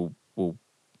 that will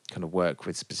kind of work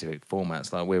with specific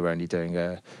formats. Like, we're only doing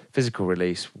a physical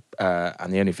release,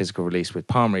 and the only physical release with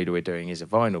Palm Reader we're doing is a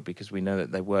vinyl, because we know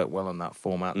that they work well on that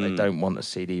format. They don't want a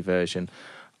CD version.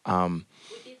 We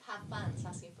did have bands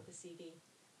asking for the CD,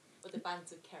 but the band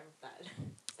took care of that.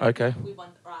 Okay. We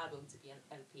want our album to be an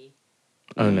LP.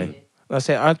 Only. That's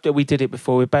it. We did it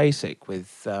before with Basic with...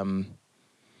 sorry,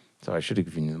 I should have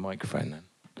given you the microphone then.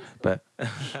 But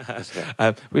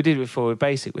we did it before with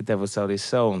Basic with Devil Sold His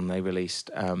Soul, and they released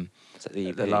the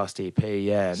last EP,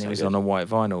 and so it was good. on a white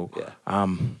vinyl. Yeah.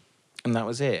 And that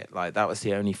was it. Like, that was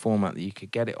the only format that you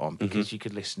could get it on, because you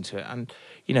could listen to it. And,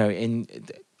 in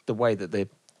the way that the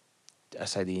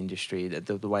industry,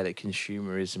 the way that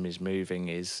consumerism is moving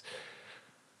is,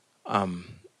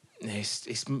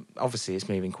 it's obviously it's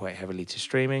moving quite heavily to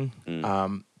streaming.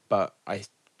 But I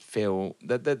feel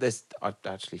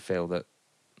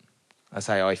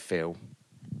I feel.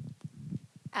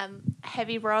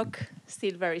 heavy rock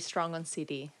still very strong on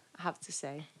CD, I have to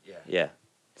say. Yeah.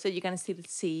 So you can still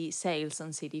see sales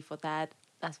on CD for that.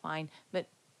 That's fine. But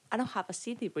I don't have a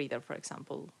CD reader, for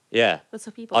example. Yeah. Lots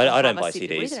of people I don't don't have buy a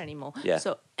CD CDs. reader anymore. Yeah.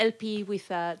 So LP with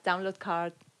a download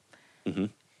card Mm-hmm.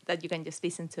 that you can just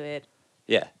listen to it.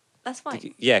 Yeah. That's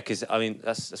fine. Yeah, because I mean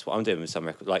that's what I'm doing with some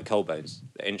records, like Cold Bones,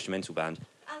 the instrumental band.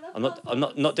 I'm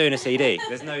not doing a CD.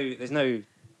 There's no.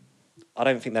 I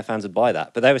don't think their fans would buy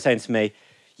that. But they were saying to me,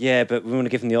 yeah, but we want to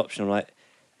give them the option. I'm like,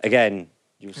 again,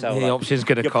 you'll sell. The like, option's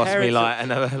going to your cost me parents like will-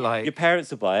 another like. Your parents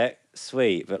will buy it,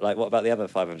 sweet. But like, what about the other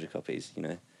 500 copies? You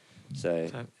know. So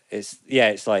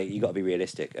it's like you got to be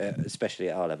realistic, especially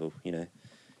at our level. You know.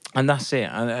 And that's it.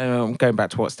 And I'm going back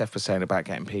to what Steph was saying about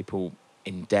getting people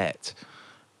in debt.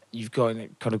 You've got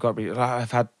kind of got to be. Like,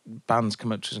 I've had bands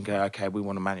come up to us and go, "Okay, we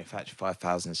want to manufacture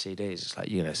 5,000 CDs." It's like,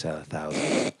 you're going to sell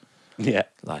 1,000. Yeah.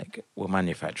 Like, we'll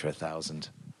manufacture 1,000.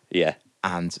 Yeah.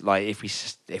 And like, if we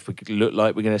look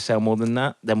like we're going to sell more than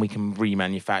that, then we can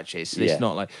remanufacture it. So Yeah. it's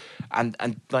not like, and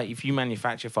like, if you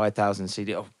manufacture 5,000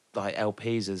 CD, or like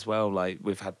LPs as well. Like,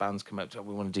 we've had bands come up to,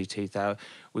 we want to do 2,000.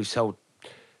 We've sold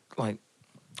like.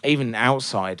 Even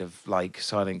outside of like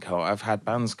Silent Cult, I've had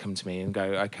bands come to me and go,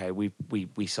 "Okay, we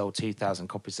sold 2,000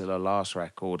 copies of our last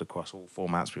record across all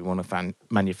formats. We want to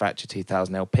manufacture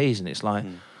 2,000 LPs," and it's like,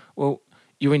 well,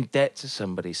 you're in debt to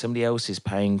somebody. Somebody else is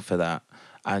paying for that,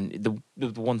 and the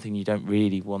one thing you don't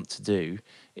really want to do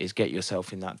is get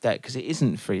yourself in that debt, because it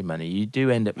isn't free money. You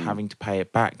do end up having to pay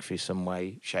it back through some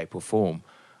way, shape, or form,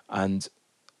 and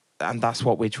that's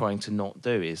what we're trying to not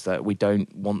do. Is that we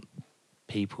don't want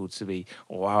people to be,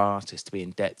 or our artists to be, in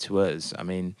debt to us. I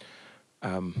mean,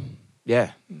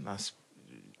 yeah, that's.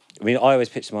 I mean, I always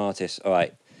pitch to my artists, all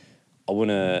right, I want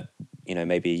to,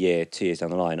 maybe a year, 2 years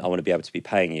down the line, I want to be able to be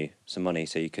paying you some money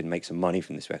so you can make some money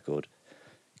from this record.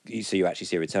 So you actually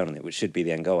see a return on it, which should be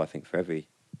the end goal, I think, for every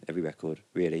record,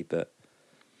 really. But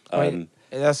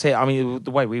that's it. I mean,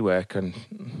 the way we work, and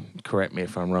correct me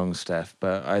if I'm wrong, Steph,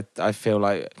 but I feel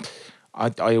like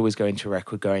I always go into a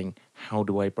record going, how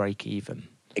do I break even?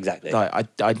 Exactly. Like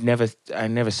I never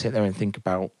sit there and think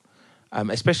about,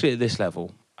 especially at this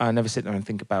level, I never sit there and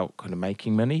think about kind of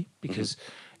making money, because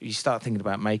you start thinking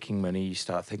about making money, you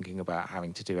start thinking about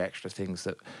having to do extra things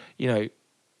that,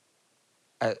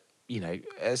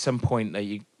 at some point that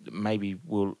you maybe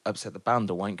will upset the band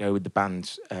or won't go with the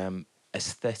band's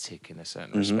aesthetic in a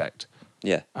certain respect.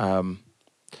 Yeah.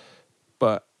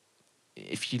 But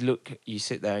if you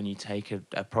sit there and you take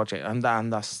a project,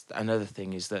 and that's another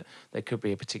thing, is that there could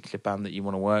be a particular band that you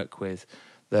want to work with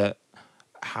that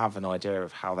have an idea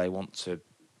of how they want to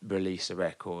release a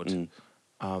record,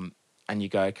 and you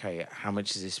go, okay, how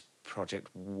much is this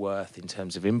project worth in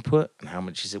terms of input, and how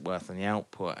much is it worth on the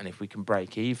output? And if we can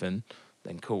break even,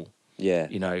 then cool. Yeah.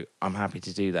 I'm happy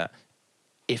to do that.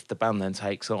 If the band then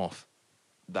takes off,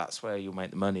 that's where you'll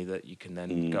make the money that you can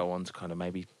then go on to kind of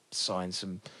maybe sign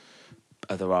some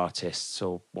other artists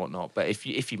or whatnot. But if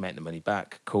you make the money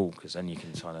back, cool, because then you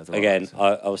can sign other artists. Again,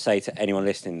 I will say to anyone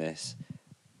listening to this,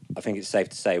 I think it's safe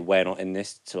to say we're not in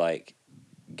this to like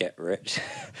get rich.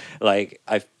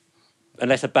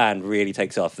 Unless a band really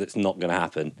takes off, that's not going to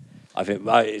happen. I think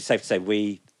it's safe to say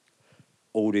we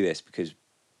all do this because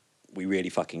we really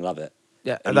fucking love it.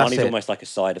 Yeah, and that's money's it. almost like a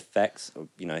side effect,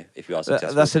 if you are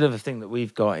successful. That's another thing that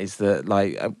we've got, is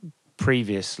that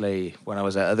previously, when I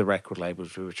was at other record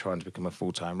labels, we were trying to become a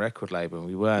full-time record label, and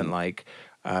we weren't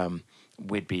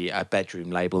we'd be a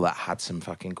bedroom label that had some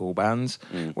fucking cool bands.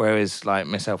 Whereas like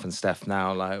myself and Steph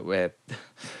now, like we're,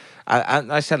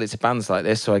 I sell it to bands like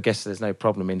this, so I guess there's no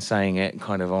problem in saying it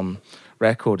kind of on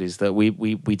record, is that we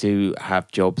do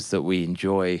have jobs that we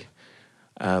enjoy.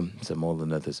 So more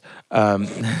than others.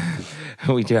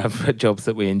 We do have jobs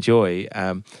that we enjoy,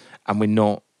 and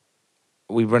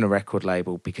we run a record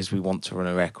label because we want to run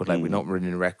a record label. We're not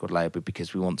running a record label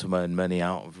because we want to earn money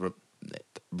out of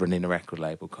running a record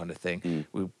label, kind of thing.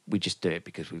 We just do it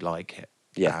because we like it.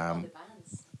 Yeah.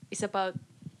 It's about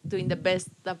doing the best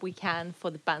that we can for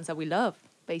the bands that we love,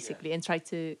 basically, and try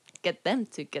to get them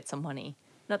to get some money,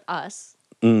 not us.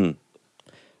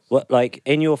 What, like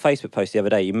in your Facebook post the other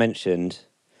day, you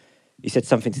said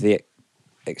something to the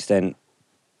extent,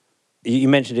 you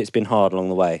mentioned it's been hard along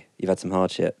the way. You've had some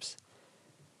hardships.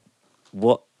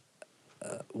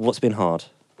 What's been hard?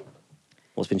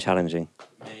 What's been challenging?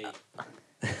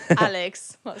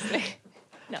 Alex, mostly.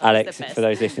 No, Alex, the best. for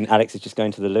those listening, Alex is just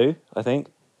going to the loo, I think.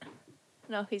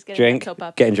 No, he's getting a top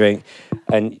up. Getting drink.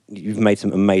 And you've made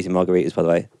some amazing margaritas, by the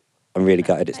way. I'm really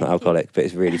gutted it's not alcoholic, but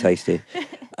it's really tasty.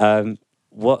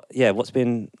 What's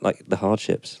been like the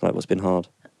hardships? Like, what's been hard?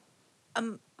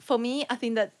 For me, I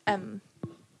think that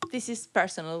this is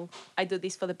personal. I do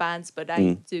this for the bands, but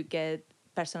I do get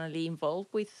personally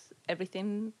involved with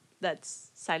everything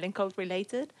that's Silent Cult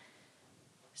related.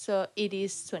 So it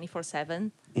is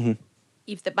 24/7.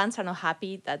 If the bands are not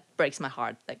happy, that breaks my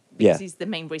heart. Like, because it's the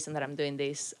main reason that I'm doing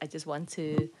this. I just want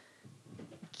to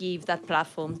give that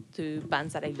platform to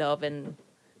bands that I love and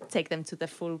take them to their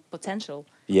full potential.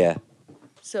 Yeah.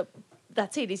 So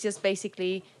that's it. It's just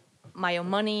basically my own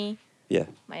money, Yeah.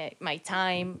 my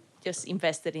time, just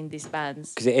invested in these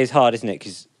bands. Because it is hard, isn't it?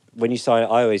 Because when you sign,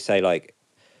 I always say like,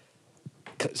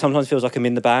 sometimes it feels like I'm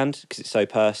in the band because it's so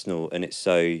personal and it's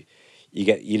so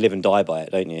you live and die by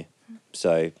it, don't you?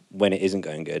 So when it isn't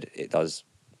going good, it does.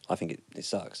 I think it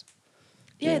sucks.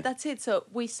 Yeah, that's it. So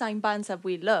we sign bands that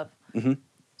we love.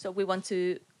 So we want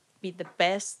to be the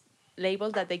best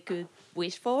label that they could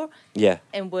wish for. Yeah.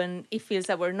 And when it feels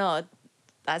that we're not,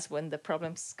 that's when the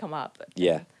problems come up.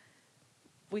 Yeah.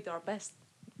 We do our best.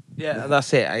 Yeah,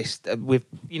 that's it. With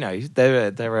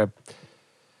they're a.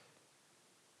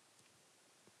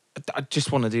 I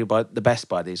just want to do the best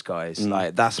by these guys.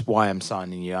 Like, that's why I'm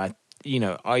signing you.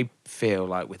 I feel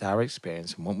like with our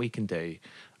experience and what we can do,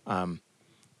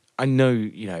 I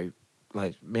know,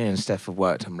 like me and Stef have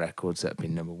worked on records that have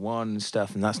been number one and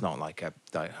stuff, and that's not like a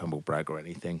humble brag or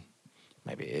anything.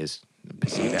 Maybe it is.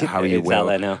 Perceive it how you It's out will.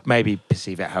 there now. Maybe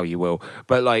perceive it how you will.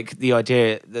 But like the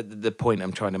idea, the point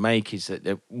I'm trying to make is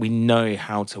that we know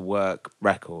how to work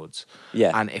records.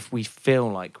 Yeah. And if we feel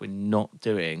like we're not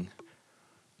doing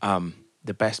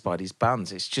the best by these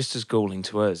bands, it's just as galling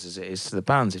to us as it is to the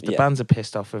bands. If the bands are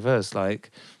pissed off with us,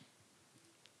 like,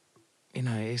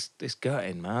 it's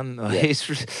gutting, man. Like, it's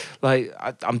like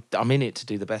I'm in it to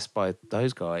do the best by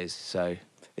those guys. So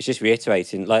It's just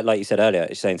reiterating, like you said earlier,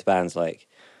 it's saying to bands like,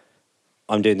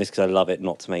 I'm doing this because I love it,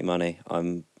 not to make money.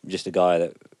 I'm just a guy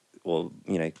that,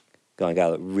 guy and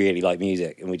gal that really like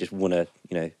music, and we just want to,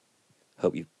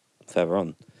 help you further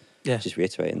on. yeah, Just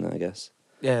reiterating that, I guess.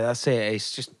 yeah, that's it.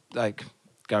 It's just like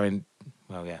going.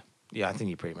 Well, yeah. I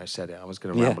think you pretty much said it. I was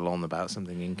going to ramble on about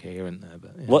something incoherent there,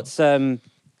 but What's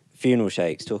Funeral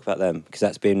Shakes? Talk about them, because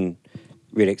that's been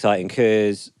really exciting.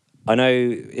 Because I know,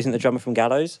 isn't the drummer from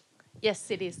Gallows? Yes,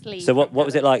 it is. Lee. So what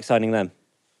was it like signing them?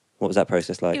 What was that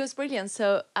process like? It was brilliant.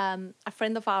 So a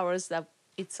friend of ours that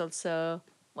it's also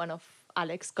one of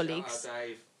Alex's colleagues.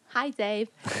 Hi, Dave.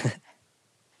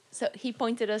 So he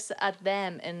pointed us at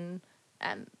them, and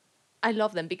I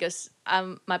love them because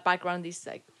my background is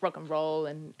like rock and roll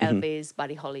and Elvis,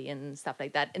 Buddy Holly, and stuff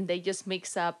like that, and they just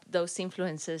mix up those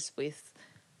influences with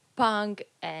punk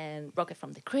and Rocket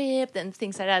from the Crypt and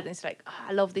things like that. And it's like,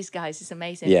 I love these guys. It's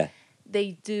amazing. Yeah.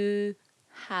 They do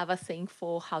have a thing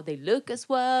for how they look as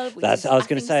well. That's I was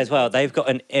going to say as well. They've got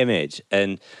an image,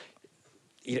 and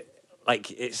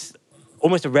like it's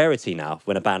almost a rarity now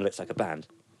when a band looks like a band.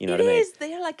 You know what I mean? It is.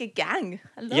 They are like a gang.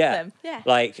 I love them. Yeah.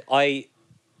 Like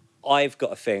I've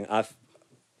got a thing.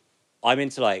 I'm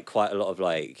into like quite a lot of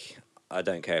like, I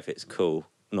don't care if it's cool,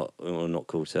 not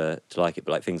cool to like it,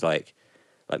 but like things like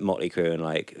Motley Crue and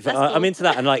like I'm into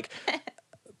that, and like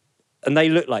and they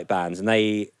look like bands and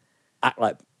they act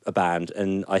like a band,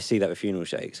 and I see that with Funeral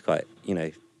Shakes quite,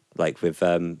 like with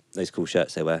those cool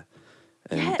shirts they wear.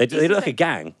 And they look like a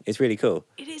gang. It's really cool.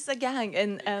 It is a gang,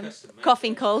 and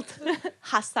Coffin Cult,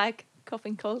 hashtag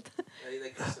Coffin Cult. They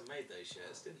custom made those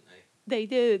shirts, didn't they? They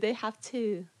do. They have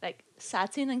two, like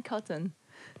satin and cotton.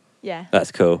 Yeah.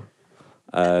 That's cool.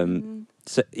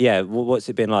 So yeah, what's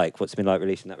it been like? What's it been like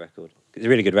releasing that record? It's a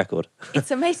really good record.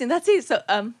 It's amazing. That's it. So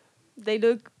they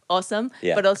look awesome,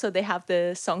 Yeah. but also they have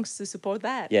the songs to support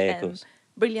that. Yeah, of and course.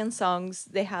 Brilliant songs.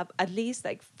 They have at least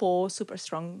like 4 super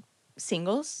strong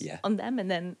singles on them, and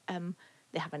then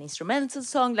they have an instrumental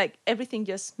song. Like everything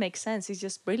just makes sense. It's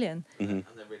just brilliant. Mm-hmm. And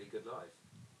they're really good live.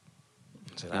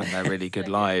 And they're really good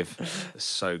live.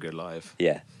 So good live.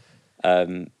 Yeah.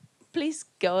 Please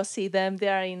go see them. They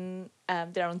are in.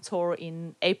 They're on tour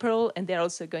in April, and they're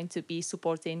also going to be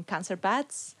supporting Cancer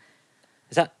Bats.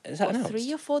 Is that For announced?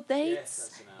 3 or 4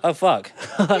 dates. Oh fuck,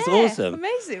 that's Yeah, awesome.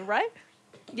 Amazing, right?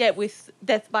 Yeah, with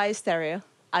Death by Stereo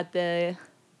at the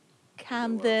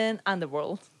Camden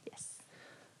Underworld. Yes.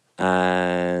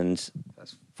 And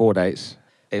That's 4 dates.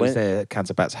 It was When- their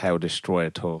Cancer Bats Hail Destroyer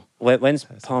tour. when's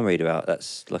Palm Reader out?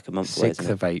 That's like a month away. 6th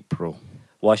Isn't it? of April.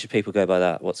 Why should people go by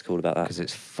that? What's cool about that? Because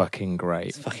it's fucking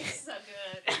great. So good.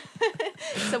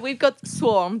 So we've got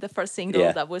Swarm, the first single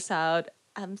Yeah. that was out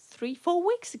 3-4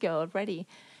 weeks ago already.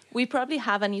 We probably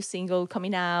have a new single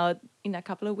coming out in a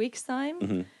couple of weeks'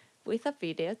 time with a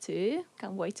video too.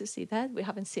 Can't wait to see that. We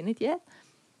haven't seen it yet.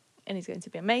 And it's going to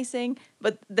be amazing.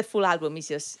 But the full album is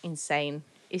just insane.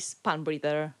 It's Palm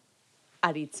Breather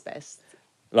at its best.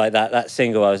 Like that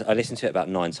single, I listened to it about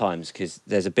 9 times because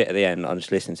there's a bit at the end. I'm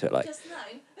just listening to it like, Just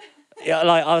 9. yeah,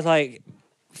 like I was like,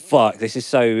 fuck, this is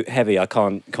so heavy. I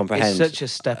can't comprehend. It's such a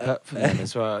step up from them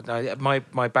as well.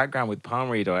 My background with Palm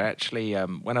Reader, I actually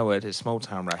when I worked at Small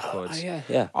Town Records,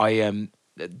 yeah. I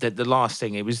the last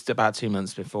thing, it was about 2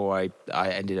 months before I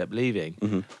ended up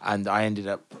leaving, and I ended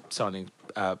up signing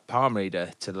Palm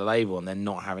Reader to the label, and then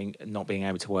not being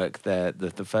able to work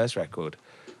the first record,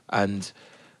 and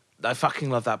I fucking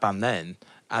love that band then.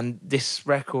 And this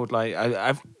record, like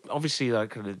I've obviously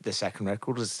like the second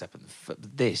record was a step,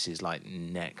 this is like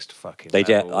next fucking.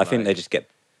 Level, I think they just get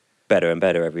better and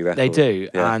better every record. They do,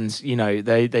 yeah. and you know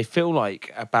they feel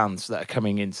like a band that are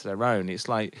coming into their own. It's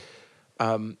like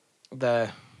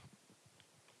they're.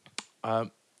 I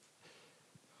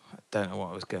don't know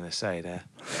what I was going to say there.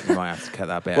 You might have to cut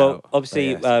that bit out. Well, obviously,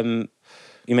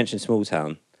 you mentioned Small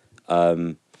Town.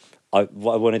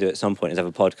 What I want to do at some point is have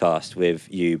a podcast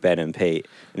with you, Ben, and Pete,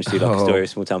 and just do like a Story of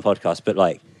Small Town podcast. But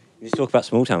like, just talk about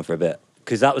Small Town for a bit,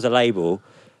 because that was a label.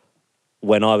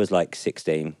 When I was like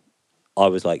 16, I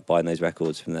was like buying those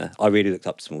records from there. I really looked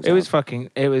up to Small Town.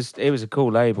 It was a cool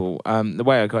label. The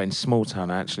way I got in Small Town,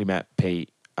 I actually met Pete.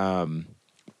 I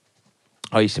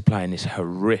used to play in this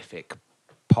horrific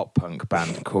pop punk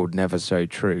band called Never So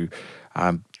True.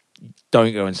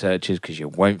 Don't go and search us because you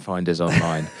won't find us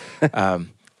online.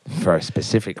 For a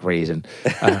specific reason.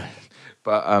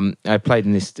 But I played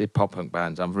in this pop punk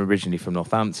band. I'm originally from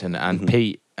Northampton, and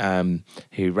Pete,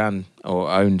 who ran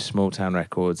or owned Small Town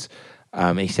Records,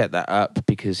 he set that up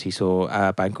because he saw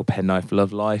a band called Penknife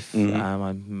Love Life.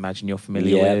 I imagine you're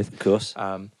familiar with. Yeah, of course.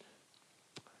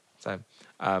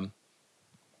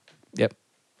 Yep,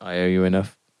 I owe you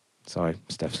enough. Sorry,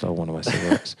 Stef stole one of my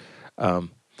cigarettes.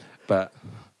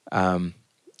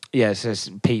 Yeah, so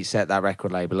Pete set that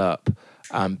record label up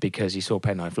because he saw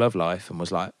Penknife Love Life and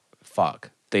was like,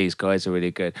 fuck, these guys are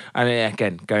really good. And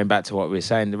again, going back to what we were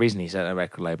saying, the reason he set that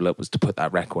record label up was to put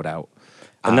that record out.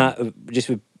 And that just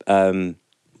would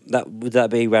that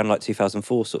be around like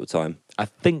 2004 sort of time? I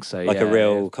think so. Like a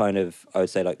real kind of, I would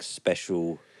say, like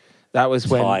special. That was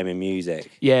time in music.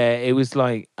 Yeah, it was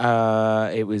like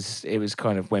it was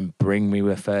kind of when Bring Me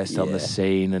were first on the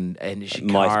scene, and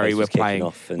Shikari were playing.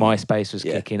 MySpace was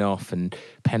kicking off, and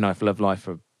Penknife Love Life.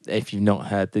 If you've not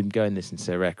heard them, go and listen to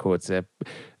their records. They're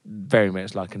very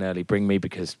much like an early Bring Me,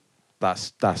 because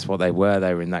that's what they were.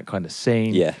 They were in that kind of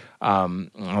scene. Yeah.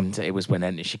 And it was when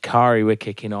Enter Shikari were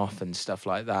kicking off and stuff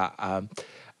like that.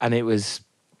 And it was.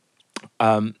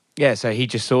 Yeah, so he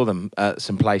just saw them at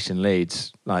some place in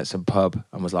Leeds, like some pub,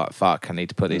 and was like, fuck, I need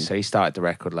to put this. So he started the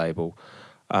record label.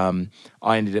 I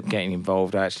ended up getting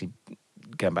involved. I actually,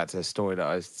 going back to the story that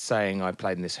I was saying, I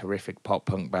played in this horrific pop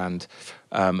punk band,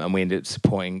 and we ended up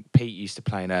supporting. Pete used to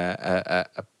play in a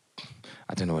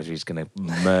I don't know whether he's going to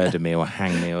murder me or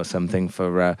hang me or something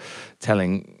for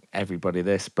telling everybody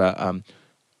this, but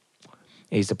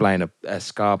he used to play in a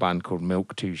ska band called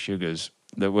Milk Two Sugars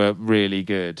that were really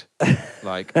good.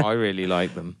 Like, I really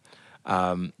like them.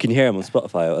 Can you hear them on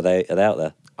Spotify? Or are they out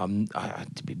there?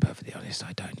 To be perfectly honest,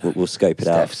 I don't know. We'll scope it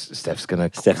out. Stef's going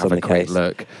to have a quick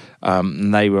look.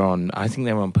 They were on, I think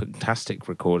they were on Punktastic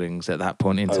recordings at that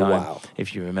point in time. Wow.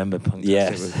 If you remember Punktastic.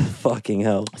 Yes, fucking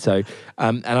hell. So,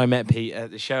 and I met Pete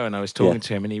at the show, and I was talking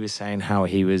to him, and he was saying how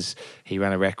he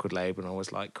ran a record label, and I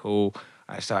was like, cool.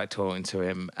 I started talking to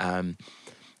him,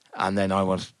 and then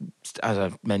as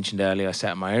I mentioned earlier, I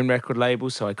set up my own record label,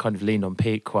 so I kind of leaned on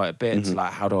Pete quite a bit.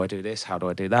 Like, how do I do this? How do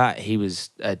I do that? He was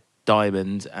a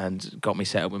diamond and got me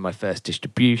set up with my first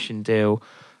distribution deal.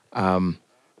 And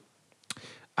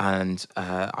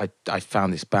I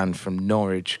found this band from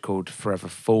Norwich called Forever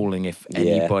Falling. If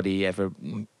anybody ever,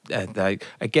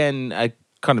 again, a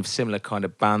kind of similar kind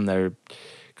of band. They're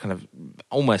kind of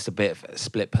almost a bit of a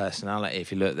split personality.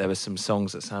 If you look, there were some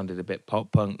songs that sounded a bit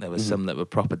pop punk. There were some that were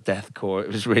proper deathcore. It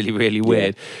was really, really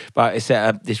weird. But I set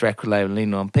up this record label,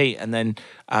 leaning on Pete, and then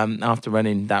after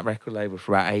running that record label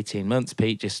for about 18 months,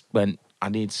 Pete just went, "I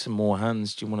need some more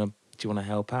hands. Do you want to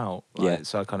help out?"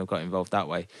 So I kind of got involved that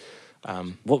way.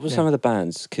 What were some of the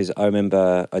bands? Because I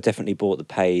remember I definitely bought the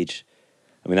Page.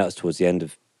 I mean, that was towards the end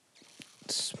of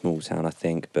Small Town, I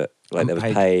think. But like there was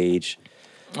Page.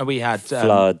 We had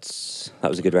Floods. That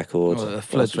was a good record. Well, the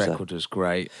Floods record was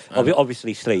great.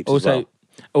 Obviously, Sleeps as well.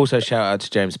 Also, shout out to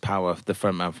James Power, the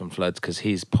frontman from Floods, because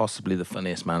he's possibly the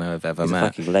funniest man I've ever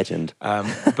met. He's a fucking legend.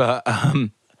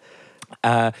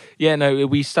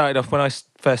 We started off, when I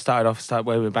first started off, I started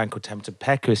working with a band called Tempted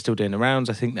Peck, who is still doing the rounds.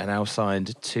 I think they're now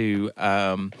signed to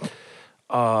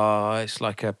It's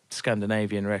like a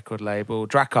Scandinavian record label,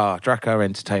 Drakkar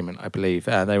Entertainment, I believe.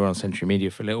 They were on Century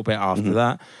Media for a little bit after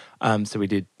that. So we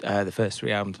did the first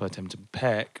 3 albums by Templeton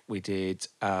Peck. We did.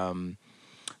 There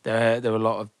were a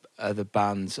lot of other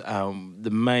bands.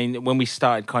 The main when we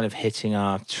started kind of hitting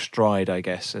our stride, I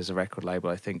guess, as a record label,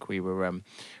 I think we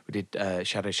did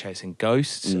Shadow Chasing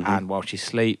Ghosts and While She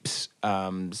Sleeps,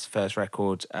 first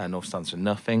record, North Stands for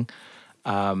Nothing.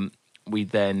 We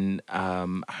then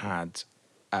had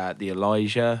the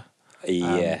Elijah,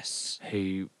 Yes.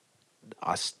 who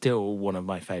are still one of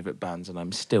my favourite bands, and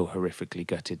I'm still horrifically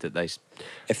gutted that they.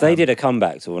 If they did a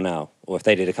comeback tour now, or if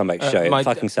they did a comeback show, it'd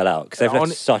fucking sell out because they've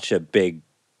left such a big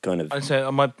kind of. And so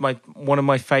my one of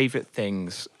my favourite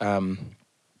things that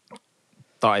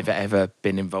I've ever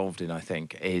been involved in, I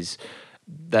think, is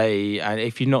they. And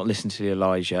if you've not listened to the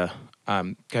Elijah,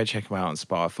 go check them out on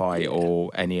Spotify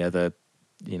or any other,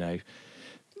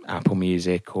 Apple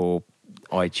Music or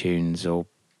iTunes or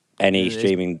Any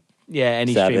streaming. Yeah,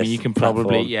 any service, streaming you can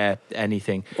probably platform.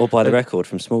 anything. Or buy the record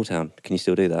from Small Town. Can you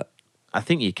still do that? I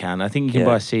think you can. I think you can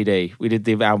buy a CD. We did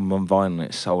the album on vinyl and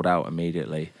it sold out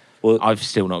immediately. Well, I've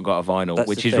still not got a vinyl,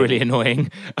 which is thing. really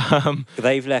annoying.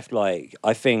 They've left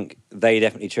I think they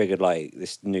definitely triggered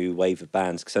this new wave of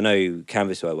bands because I know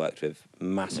Canvas, who I worked with,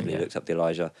 massively looked up the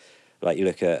Elijah. Like you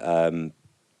look at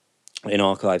in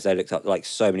archives, they looked up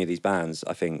so many of these bands.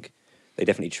 I think they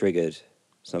definitely triggered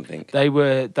something. They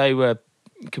were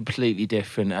completely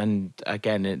different, and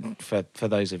again, for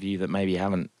those of you that maybe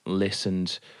haven't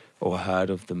listened or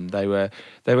heard of them, they were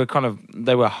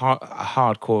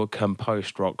hardcore come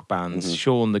post rock bands.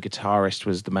 Sean, the guitarist,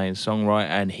 was the main songwriter,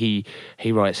 and he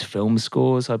writes film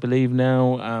scores, I believe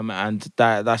now. And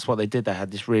that's what they did. They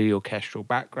had this really orchestral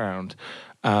background,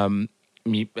 kind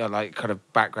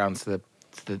of background to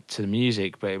the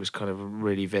music, but it was kind of a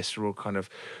really visceral kind of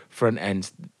front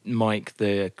end. Mike,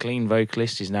 the clean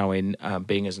vocalist, is now in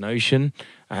Being as an Ocean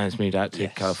and has moved out to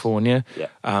California.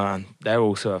 They're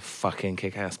also a fucking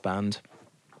kick-ass band.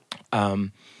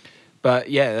 But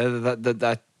yeah,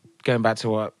 that going back to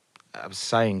what I was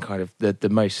saying, kind of the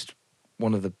most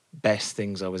one of the best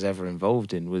things I was ever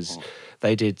involved in was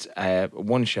they did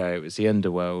one show. It was the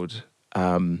Underworld,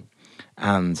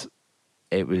 and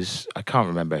it was, I can't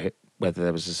remember whether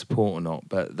there was a support or not,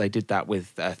 but they did that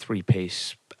with a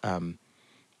 3-piece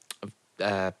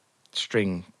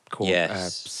string chord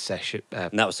session.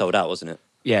 And that was sold out, wasn't it?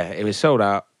 Yeah, it was sold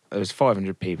out. There was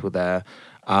 500 people there.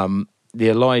 The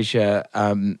Elijah,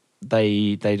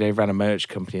 they ran a merch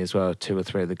company as well. 2 or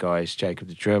 3 of the guys, Jacob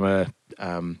the drummer,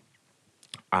 and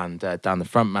Dan the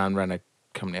frontman, ran a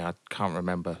company. I can't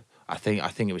remember. I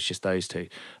think it was just those 2.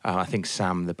 I think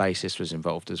Sam, the bassist, was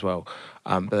involved as well.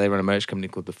 But they run a merch company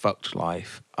called The Fucked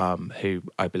Life, who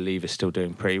I believe is still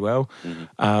doing pretty well.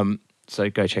 So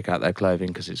go check out their clothing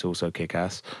because it's also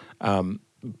kick-ass.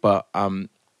 But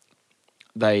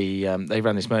they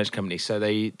ran this merch company, so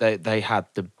they had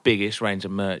the biggest range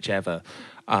of merch ever.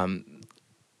 And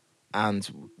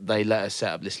they let us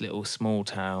set up this little small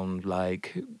town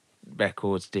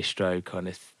records distro kind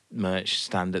of merch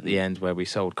stand at the end where we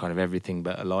sold kind of everything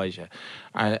but Elijah,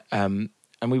 and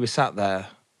we were sat there,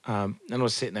 and I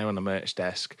was sitting there on the merch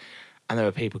desk, and there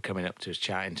were people coming up to us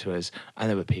chatting to us, and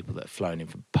there were people that had flown in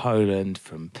from Poland.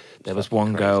 There was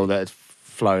one girl that had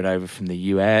flown over from the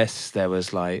US. There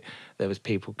was one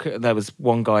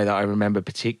guy that I remember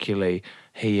particularly.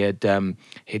 He'd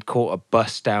caught a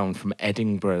bus down from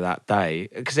Edinburgh that day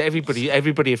because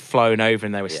everybody had flown over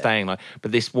and they were staying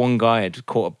but this one guy had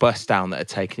caught a bus down that had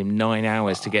taken him 9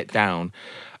 hours to get down.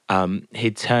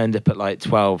 He'd turned up at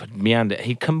 12, meandered.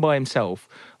 He'd come by himself,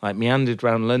 meandered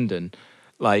around London,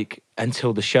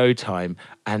 until the show time,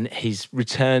 and his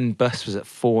return bus was at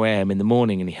 4 a.m. in the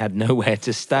morning, and he had nowhere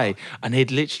to stay. And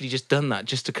he'd literally just done that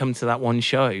just to come to that one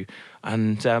show,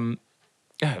 and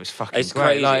it was fucking it's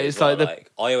great. Crazy.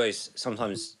 I always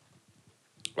sometimes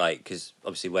because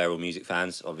obviously we're all music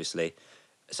fans. Obviously,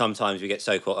 sometimes we get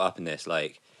so caught up in this.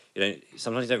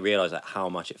 Sometimes you don't realize how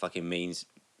much it fucking means.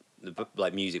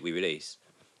 The music we release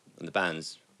and the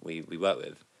bands we work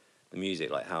with. The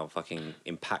music, how fucking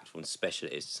impactful and special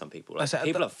it is to some people.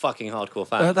 People are fucking hardcore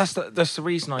fans. That's the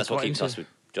reason that's what keeps us with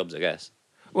jobs, I guess.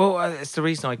 Well, it's the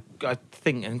reason I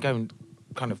think, and going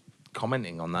kind of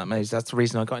commenting on that, maybe that's the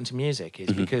reason I got into music,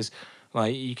 is because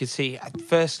you could see,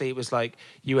 firstly, it was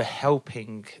you were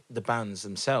helping the bands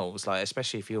themselves,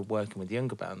 especially if you're working with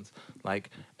younger bands,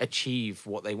 achieve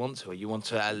what they want to. You want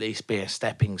to at least be a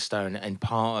stepping stone and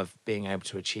part of being able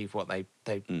to achieve what they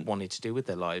wanted to do with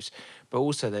their lives. But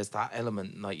also there's that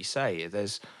element, like you say,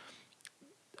 there's,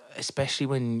 especially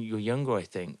when you're younger, I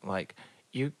think,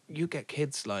 you get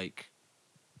kids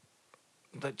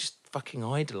that just fucking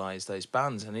idolize those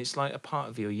bands, and it's like a part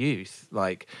of your youth.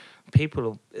 Like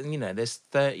people, you know, there's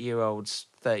 30-year-olds,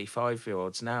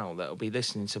 35-year-olds now that'll be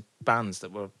listening to bands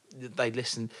that they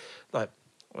listen like.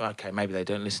 Okay, maybe they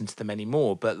don't listen to them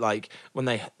anymore, but like when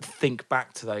they think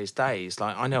back to those days,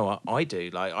 like I know I do.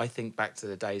 Like I think back to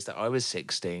the days that I was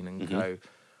 16 and go,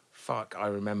 "Fuck!" I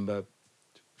remember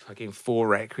fucking 4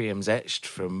 Requiems etched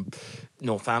from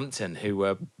Northampton, who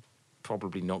were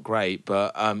probably not great,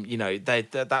 but you know,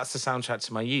 that's the soundtrack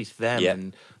to my youth. Them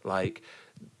and like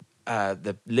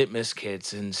the Litmus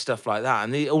Kids and stuff like that,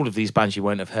 and all of these bands you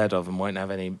won't have heard of and won't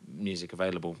have any music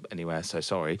available anywhere. So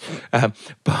sorry,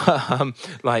 but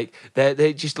like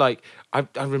they're just like I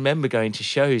remember going to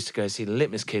shows to go see the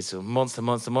Litmus Kids or Monster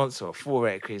or 4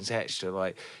 Requiems etched, or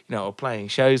like you know, or playing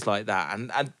shows like that,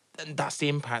 and that's the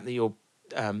impact that you're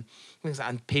and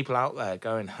people out there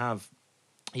go and have,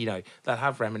 you know, they'll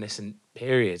have reminiscent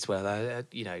periods where they,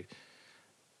 you know,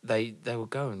 they will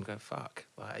go and go, fuck,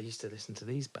 like I used to listen to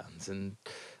these bands, and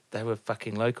they were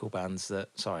fucking local bands that,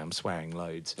 sorry, I'm swearing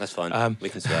loads. That's fine. We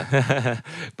can swear.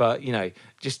 But, you know,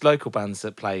 just local bands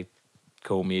that play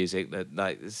cool music that,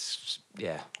 like,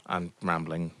 yeah, I'm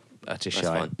rambling. That's That's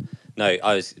fine. No,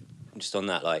 I was just on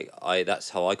that, like, that's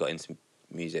how I got into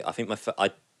music. I think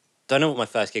I don't know what my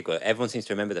first gig was. Everyone seems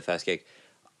to remember the first gig.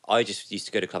 I just used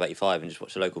to go to Club 85 and just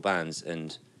watch the local bands,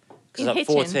 and because I was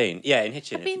 14, yeah, in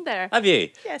Hitchin. I've been there. Oh, Have you?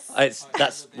 Yes.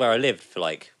 That's where I lived for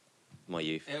like my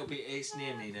youth. It's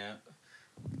near me now.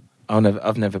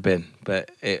 I've never been,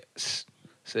 but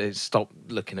stop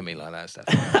looking at me like that,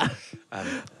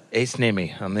 Stef. It's near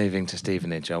me. I'm moving to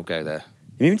Stevenage. I'll go there.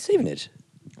 You moving to Stevenage?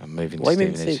 I'm moving Why to are you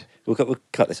moving Stevenage. to Stevenage? We'll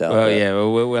cut this out. Well, yeah,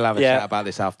 we'll have a chat about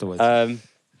this afterwards.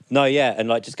 No, yeah, and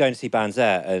like just going to see bands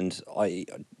there, and I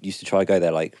used to try to go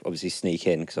there, like obviously sneak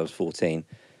in because I was 14,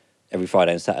 every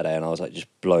Friday and Saturday, and I was like just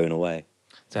blown away.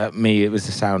 So me, it was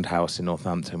the Sound House in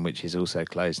Northampton, which is also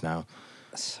closed now.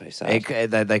 That's so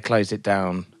sad. They closed it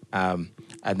down, and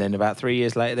then about 3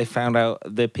 years later, they found out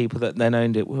the people that then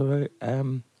owned it were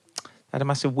had a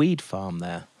massive weed farm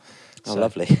there. Oh,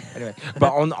 lovely. Anyway,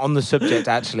 but on the subject,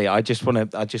 actually, I just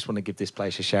want to give this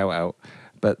place a shout out.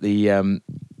 But the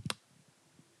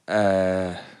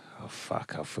oh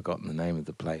fuck, I've forgotten the name of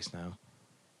the place now.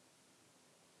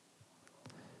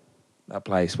 That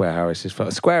place where Harris is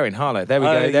from, Square in Harlow. There we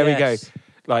go. There we go.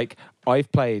 Like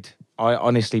I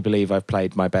honestly believe I've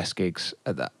played my best gigs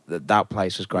at that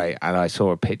place was great, and I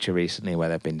saw a picture recently where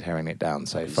they've been tearing it down.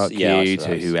 So fuck you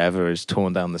to whoever has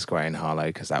torn down the Square in Harlow,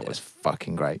 because that was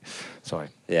fucking great. Sorry.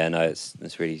 Yeah, no,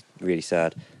 it's really really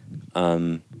sad.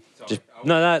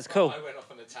 That's cool. I went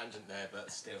off on a tangent there, but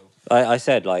still. I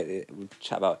said like we'll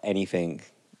chat about anything.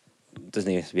 It doesn't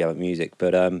even have to be about music,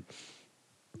 but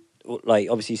like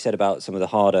obviously you said about some of the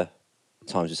harder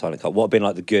times with Silent Cult. What have been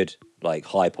like the good like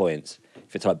high points?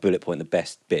 If it's like bullet point, the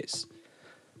best bits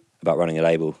about running a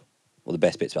label, or the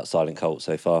best bits about Silent Cult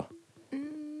so far?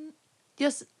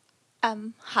 Just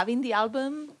having the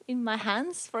album in my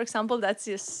hands, for example, that's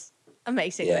just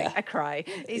amazing. Yeah. Like, I cry.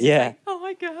 It's Yeah. like, oh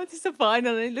my God, it's a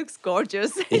vinyl and it looks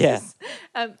gorgeous. Yeah.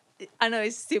 I know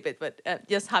it's stupid, but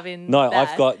just having No, that.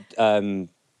 I've got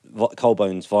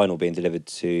Coldbone's vinyl being delivered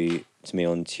to me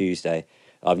on Tuesday.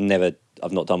 I've not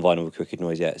done vinyl with Crooked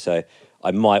Noise yet, so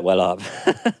I might well up.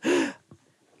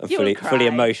 I'm fully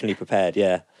emotionally prepared,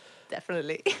 yeah.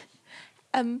 Definitely.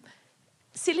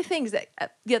 Silly things that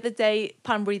the other day,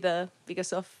 Palm Breather,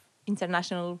 because of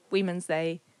International Women's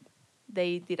Day,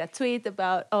 they did a tweet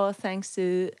about, thanks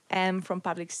to M from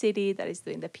Public City that is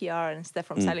doing the PR and Stef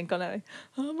from Silent Cult. Like,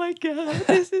 oh my God,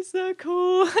 this is so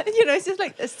cool. You know, it's just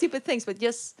like stupid things, but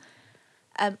just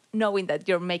knowing that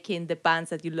you're making the bands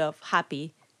that you love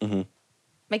happy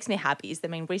makes me happy. Is the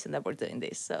main reason that we're doing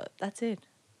this. So that's it.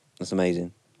 That's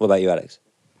amazing. What about you, Alex?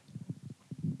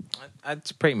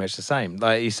 It's pretty much the same.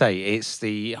 Like you say, it's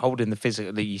the holding the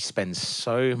physical that you spend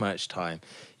so much time.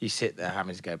 You sit there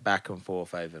having to go back and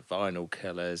forth over vinyl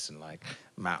colours and like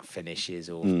matte finishes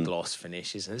or gloss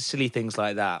finishes and silly things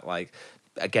like that. Like,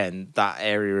 again, that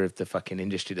area of the fucking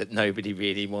industry that nobody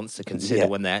really wants to consider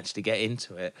when they actually get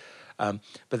into it.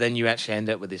 But then you actually end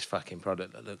up with this fucking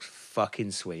product that looks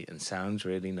fucking sweet and sounds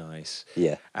really nice.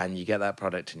 Yeah. And you get that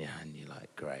product in your hand, you're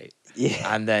like, great.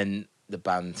 Yeah. And then the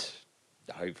band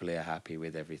hopefully are happy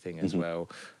with everything as well.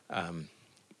 And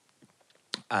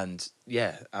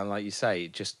like you say,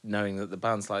 just knowing that the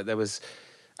band's like, there was,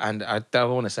 and I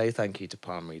want to say thank you to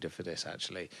Palm Reader for this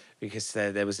actually, because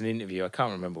there was an interview, I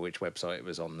can't remember which website it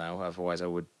was on now, otherwise I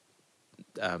would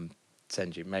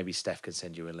send you, maybe Stef can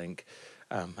send you a link,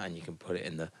 and you can put it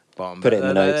in the bottom. Put it in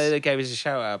the notes. They gave us a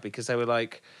shout out because they were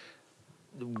like,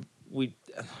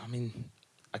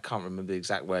 I can't remember the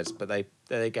exact words, but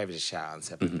they gave us a shout out and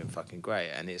said we've been fucking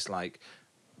great, and it's like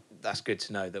that's good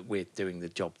to know that we're doing the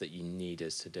job that you need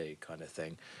us to do, kind of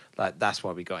thing. Like that's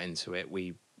why we got into it.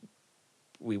 We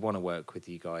want to work with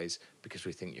you guys because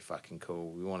we think you're fucking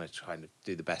cool. We want to try and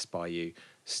do the best by you,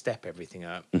 step everything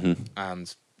up,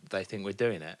 and they think we're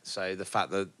doing it. So the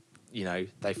fact that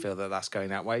they feel that that's going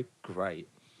that way, great,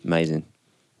 amazing.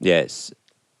 Yes,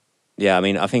 yeah. I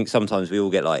mean, I think sometimes we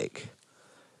all get like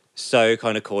so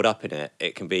kind of caught up in it.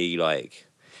 It can be like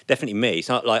definitely me.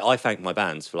 So like I thank my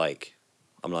bands for like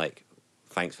I'm like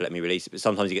thanks for letting me release it. But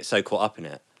sometimes you get so caught up in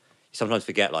it, you sometimes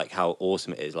forget like how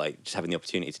awesome it is. Like just having the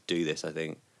opportunity to do this. I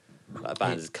think like, a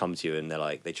band has come to you and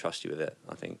they trust you with it.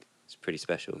 I think it's pretty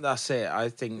special. That's it. I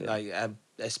think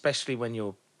especially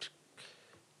when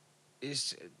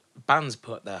bands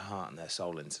put their heart and their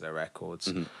soul into their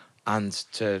records. And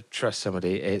to trust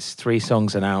somebody, it's 3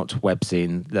 songs and out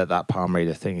webzine that palm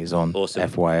reader thing is on. Awesome.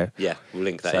 FYI. Yeah, we'll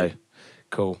link that in.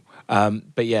 Cool.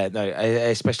 But yeah, no,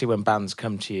 especially when bands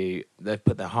come to you, they've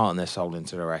put their heart and their soul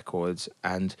into their records,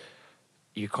 and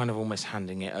you're kind of almost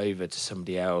handing it over to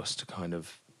somebody else to kind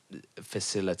of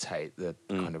facilitate the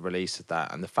kind of release of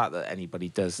that. And the fact that anybody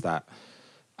does that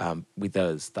with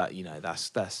us, that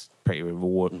that's pretty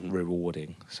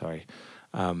rewarding. Sorry.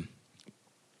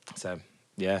 So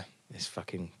yeah, it's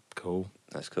fucking cool.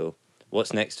 That's cool.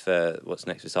 What's next for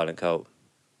Silent Cult?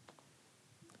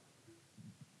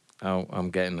 Oh,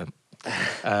 I'm getting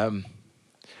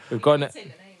we've got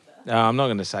no, I'm not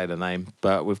going to say the name,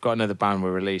 but we've got another band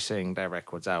we're releasing their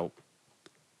records out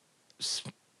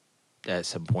at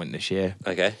some point this year.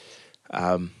 Okay.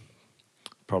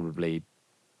 Probably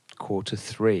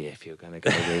Q3 if you're going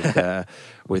to go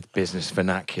with business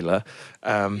vernacular.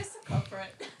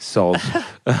 Sold.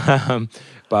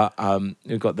 But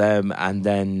we've got them, and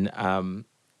then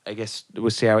I guess we'll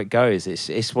see how it goes.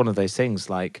 It's one of those things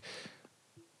like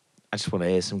I just want to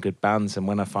hear some good bands, and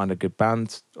when I find a good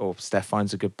band, or Steph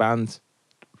finds a good band,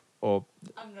 or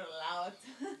I'm not allowed.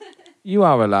 you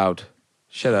are allowed.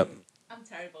 Shut up. I'm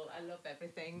terrible. I love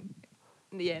everything.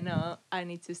 Yeah, no, I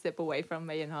need to step away from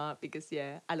May and Heart because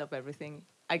I love everything.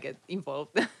 I get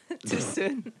involved too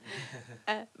soon.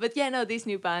 But yeah, no, this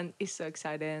new band is so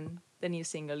exciting. The new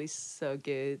single is so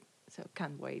good. So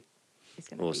can't wait. It's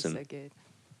gonna Awesome. be so good.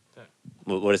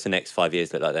 What does the next 5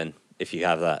 years look like then? If you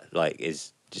have that, like,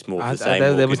 is just more of the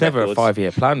same. There was never records? a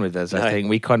 5-year plan with us. No. I think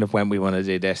we kind of went, we want to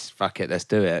do this, fuck it, let's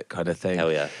do it, kind of thing.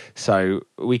 Hell yeah. So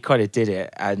we kind of did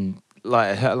it, and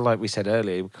like we said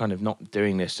earlier, we're kind of not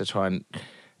doing this to try and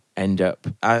end up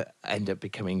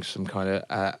becoming some kind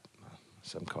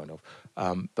of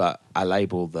but a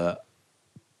label that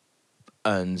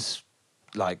earns,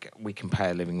 like, we can pay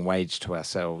a living wage to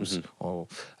ourselves or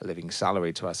a living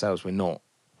salary to ourselves.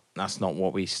 That's not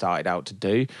what we started out to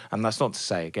do. And that's not to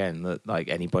say, again, that like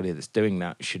anybody that's doing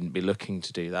that shouldn't be looking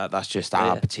to do that. That's just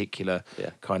our particular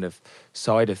kind of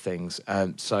side of things.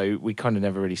 So we kind of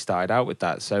never really started out with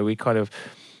that. So we kind of,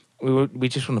 we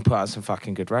just want to put out some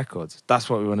fucking good records. That's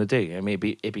what we want to do. I mean,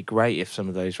 it'd be great if some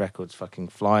of those records fucking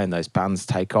fly and those bands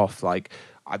take off. Like,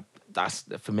 that's,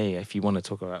 for me, if you want to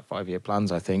talk about 5-year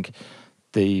plans, I think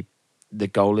the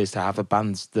goal is to have a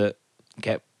bands that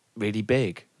get really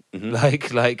big.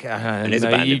 Like, and it's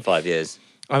a band in 5 years.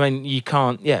 I mean, you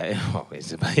can't. Yeah, well,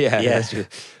 it's about, that's true.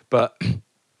 But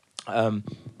I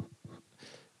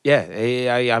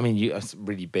mean,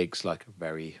 really big's like a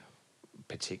very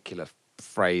particular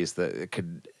phrase that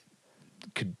could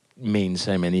mean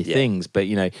so many things. But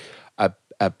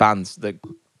a band that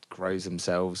grows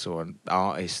themselves, or an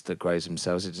artist that grows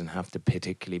themselves, it doesn't have to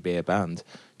particularly be a band.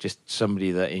 Just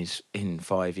somebody that is in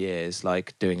 5 years,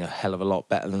 like, doing a hell of a lot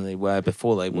better than they were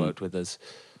before they worked with us.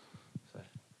 So.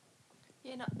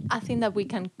 I think that we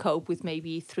can cope with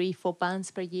maybe 3-4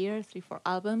 bands per year, 3-4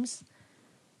 albums.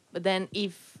 But then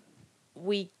if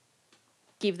we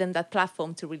give them that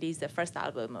platform to release their first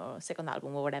album or second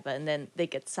album or whatever, and then they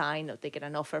get signed or they get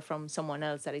an offer from someone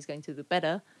else that is going to do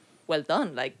better, well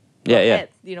done. Like, go ahead.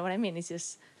 You know what I mean? It's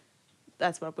just,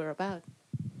 that's what we're about.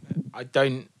 I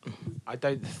don't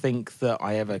think that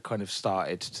I ever kind of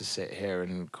started to sit here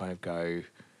and kind of go,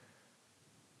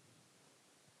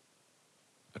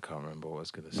 I can't remember what I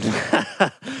was going to say.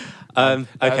 Okay.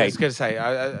 I was going to say,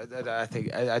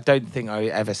 I don't think I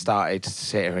ever started to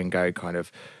sit here and go kind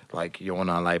of like, you're on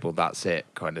our label, that's it,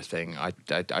 kind of thing. I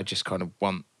just kind of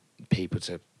want people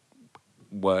to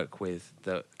work with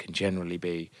that can generally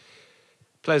be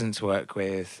pleasant to work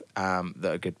with, that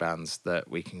are good bands that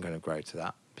we can kind of grow to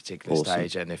that particular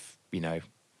stage. And if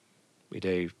we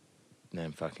do,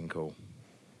 then fucking cool.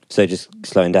 So just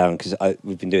slowing down, because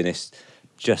we've been doing this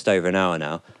just over an hour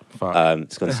now. Fuck.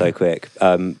 It's gone so quick.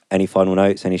 Any final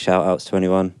notes? Any shout outs to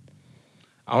anyone?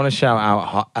 I want to shout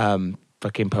out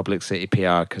fucking Public City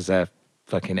PR because they're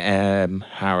fucking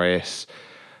Harris.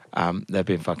 They've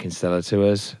been fucking stellar to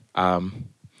us. I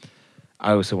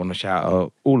also want to shout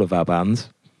out all of our bands.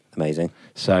 Amazing.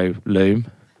 So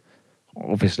Loom,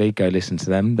 obviously, go listen to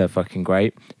them. They're fucking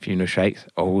great. Funeral Shakes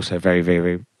are also very,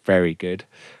 very, very good.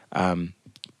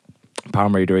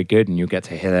 Palm Reader are good, and you'll get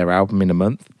to hear their album in a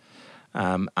month.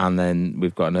 And then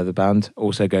we've got another band.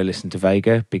 Also go listen to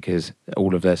Vega because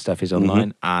all of their stuff is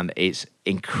online and it's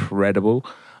incredible.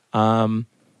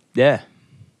 Yeah.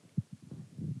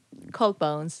 Cold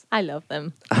Bones. I love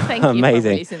them. Thank you Amazing. for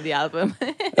releasing the album.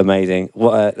 Amazing.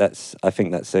 What? I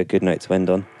think that's a good note to end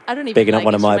on. I don't even Bigging like up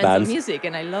one of my instrumental bands. music,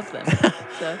 and I love them.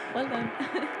 So well done.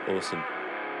 Awesome.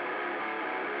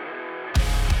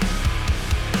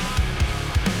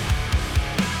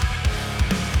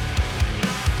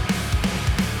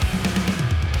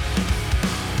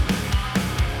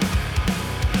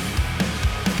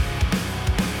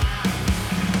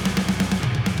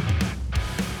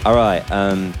 All right.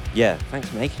 Yeah. Thanks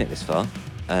for making it this far,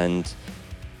 and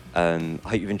I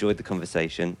hope you've enjoyed the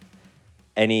conversation.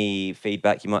 Any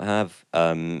feedback you might have,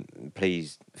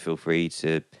 please feel free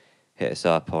to hit us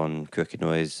up on Crooked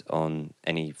Noise on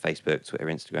any Facebook, Twitter,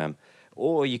 Instagram,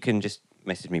 or you can just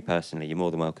message me personally. You're more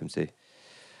than welcome to.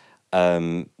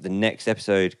 The next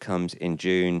episode comes in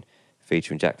June,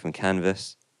 featuring Jack from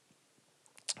Canvas.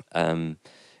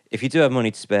 If you do have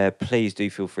money to spare, please do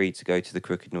feel free to go to the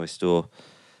Crooked Noise store,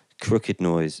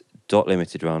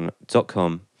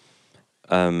 crookednoise.limitedrun.com.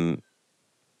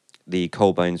 The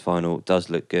Cold Bones vinyl does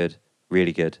look good,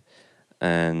 really good.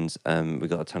 And we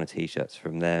got a ton of T-shirts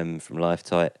from them, from Life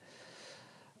Tight,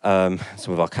 some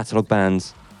of our catalogue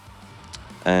bands.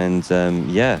 And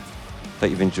yeah,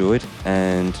 hope you've enjoyed,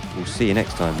 and we'll see you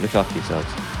next time. Look after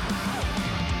yourselves.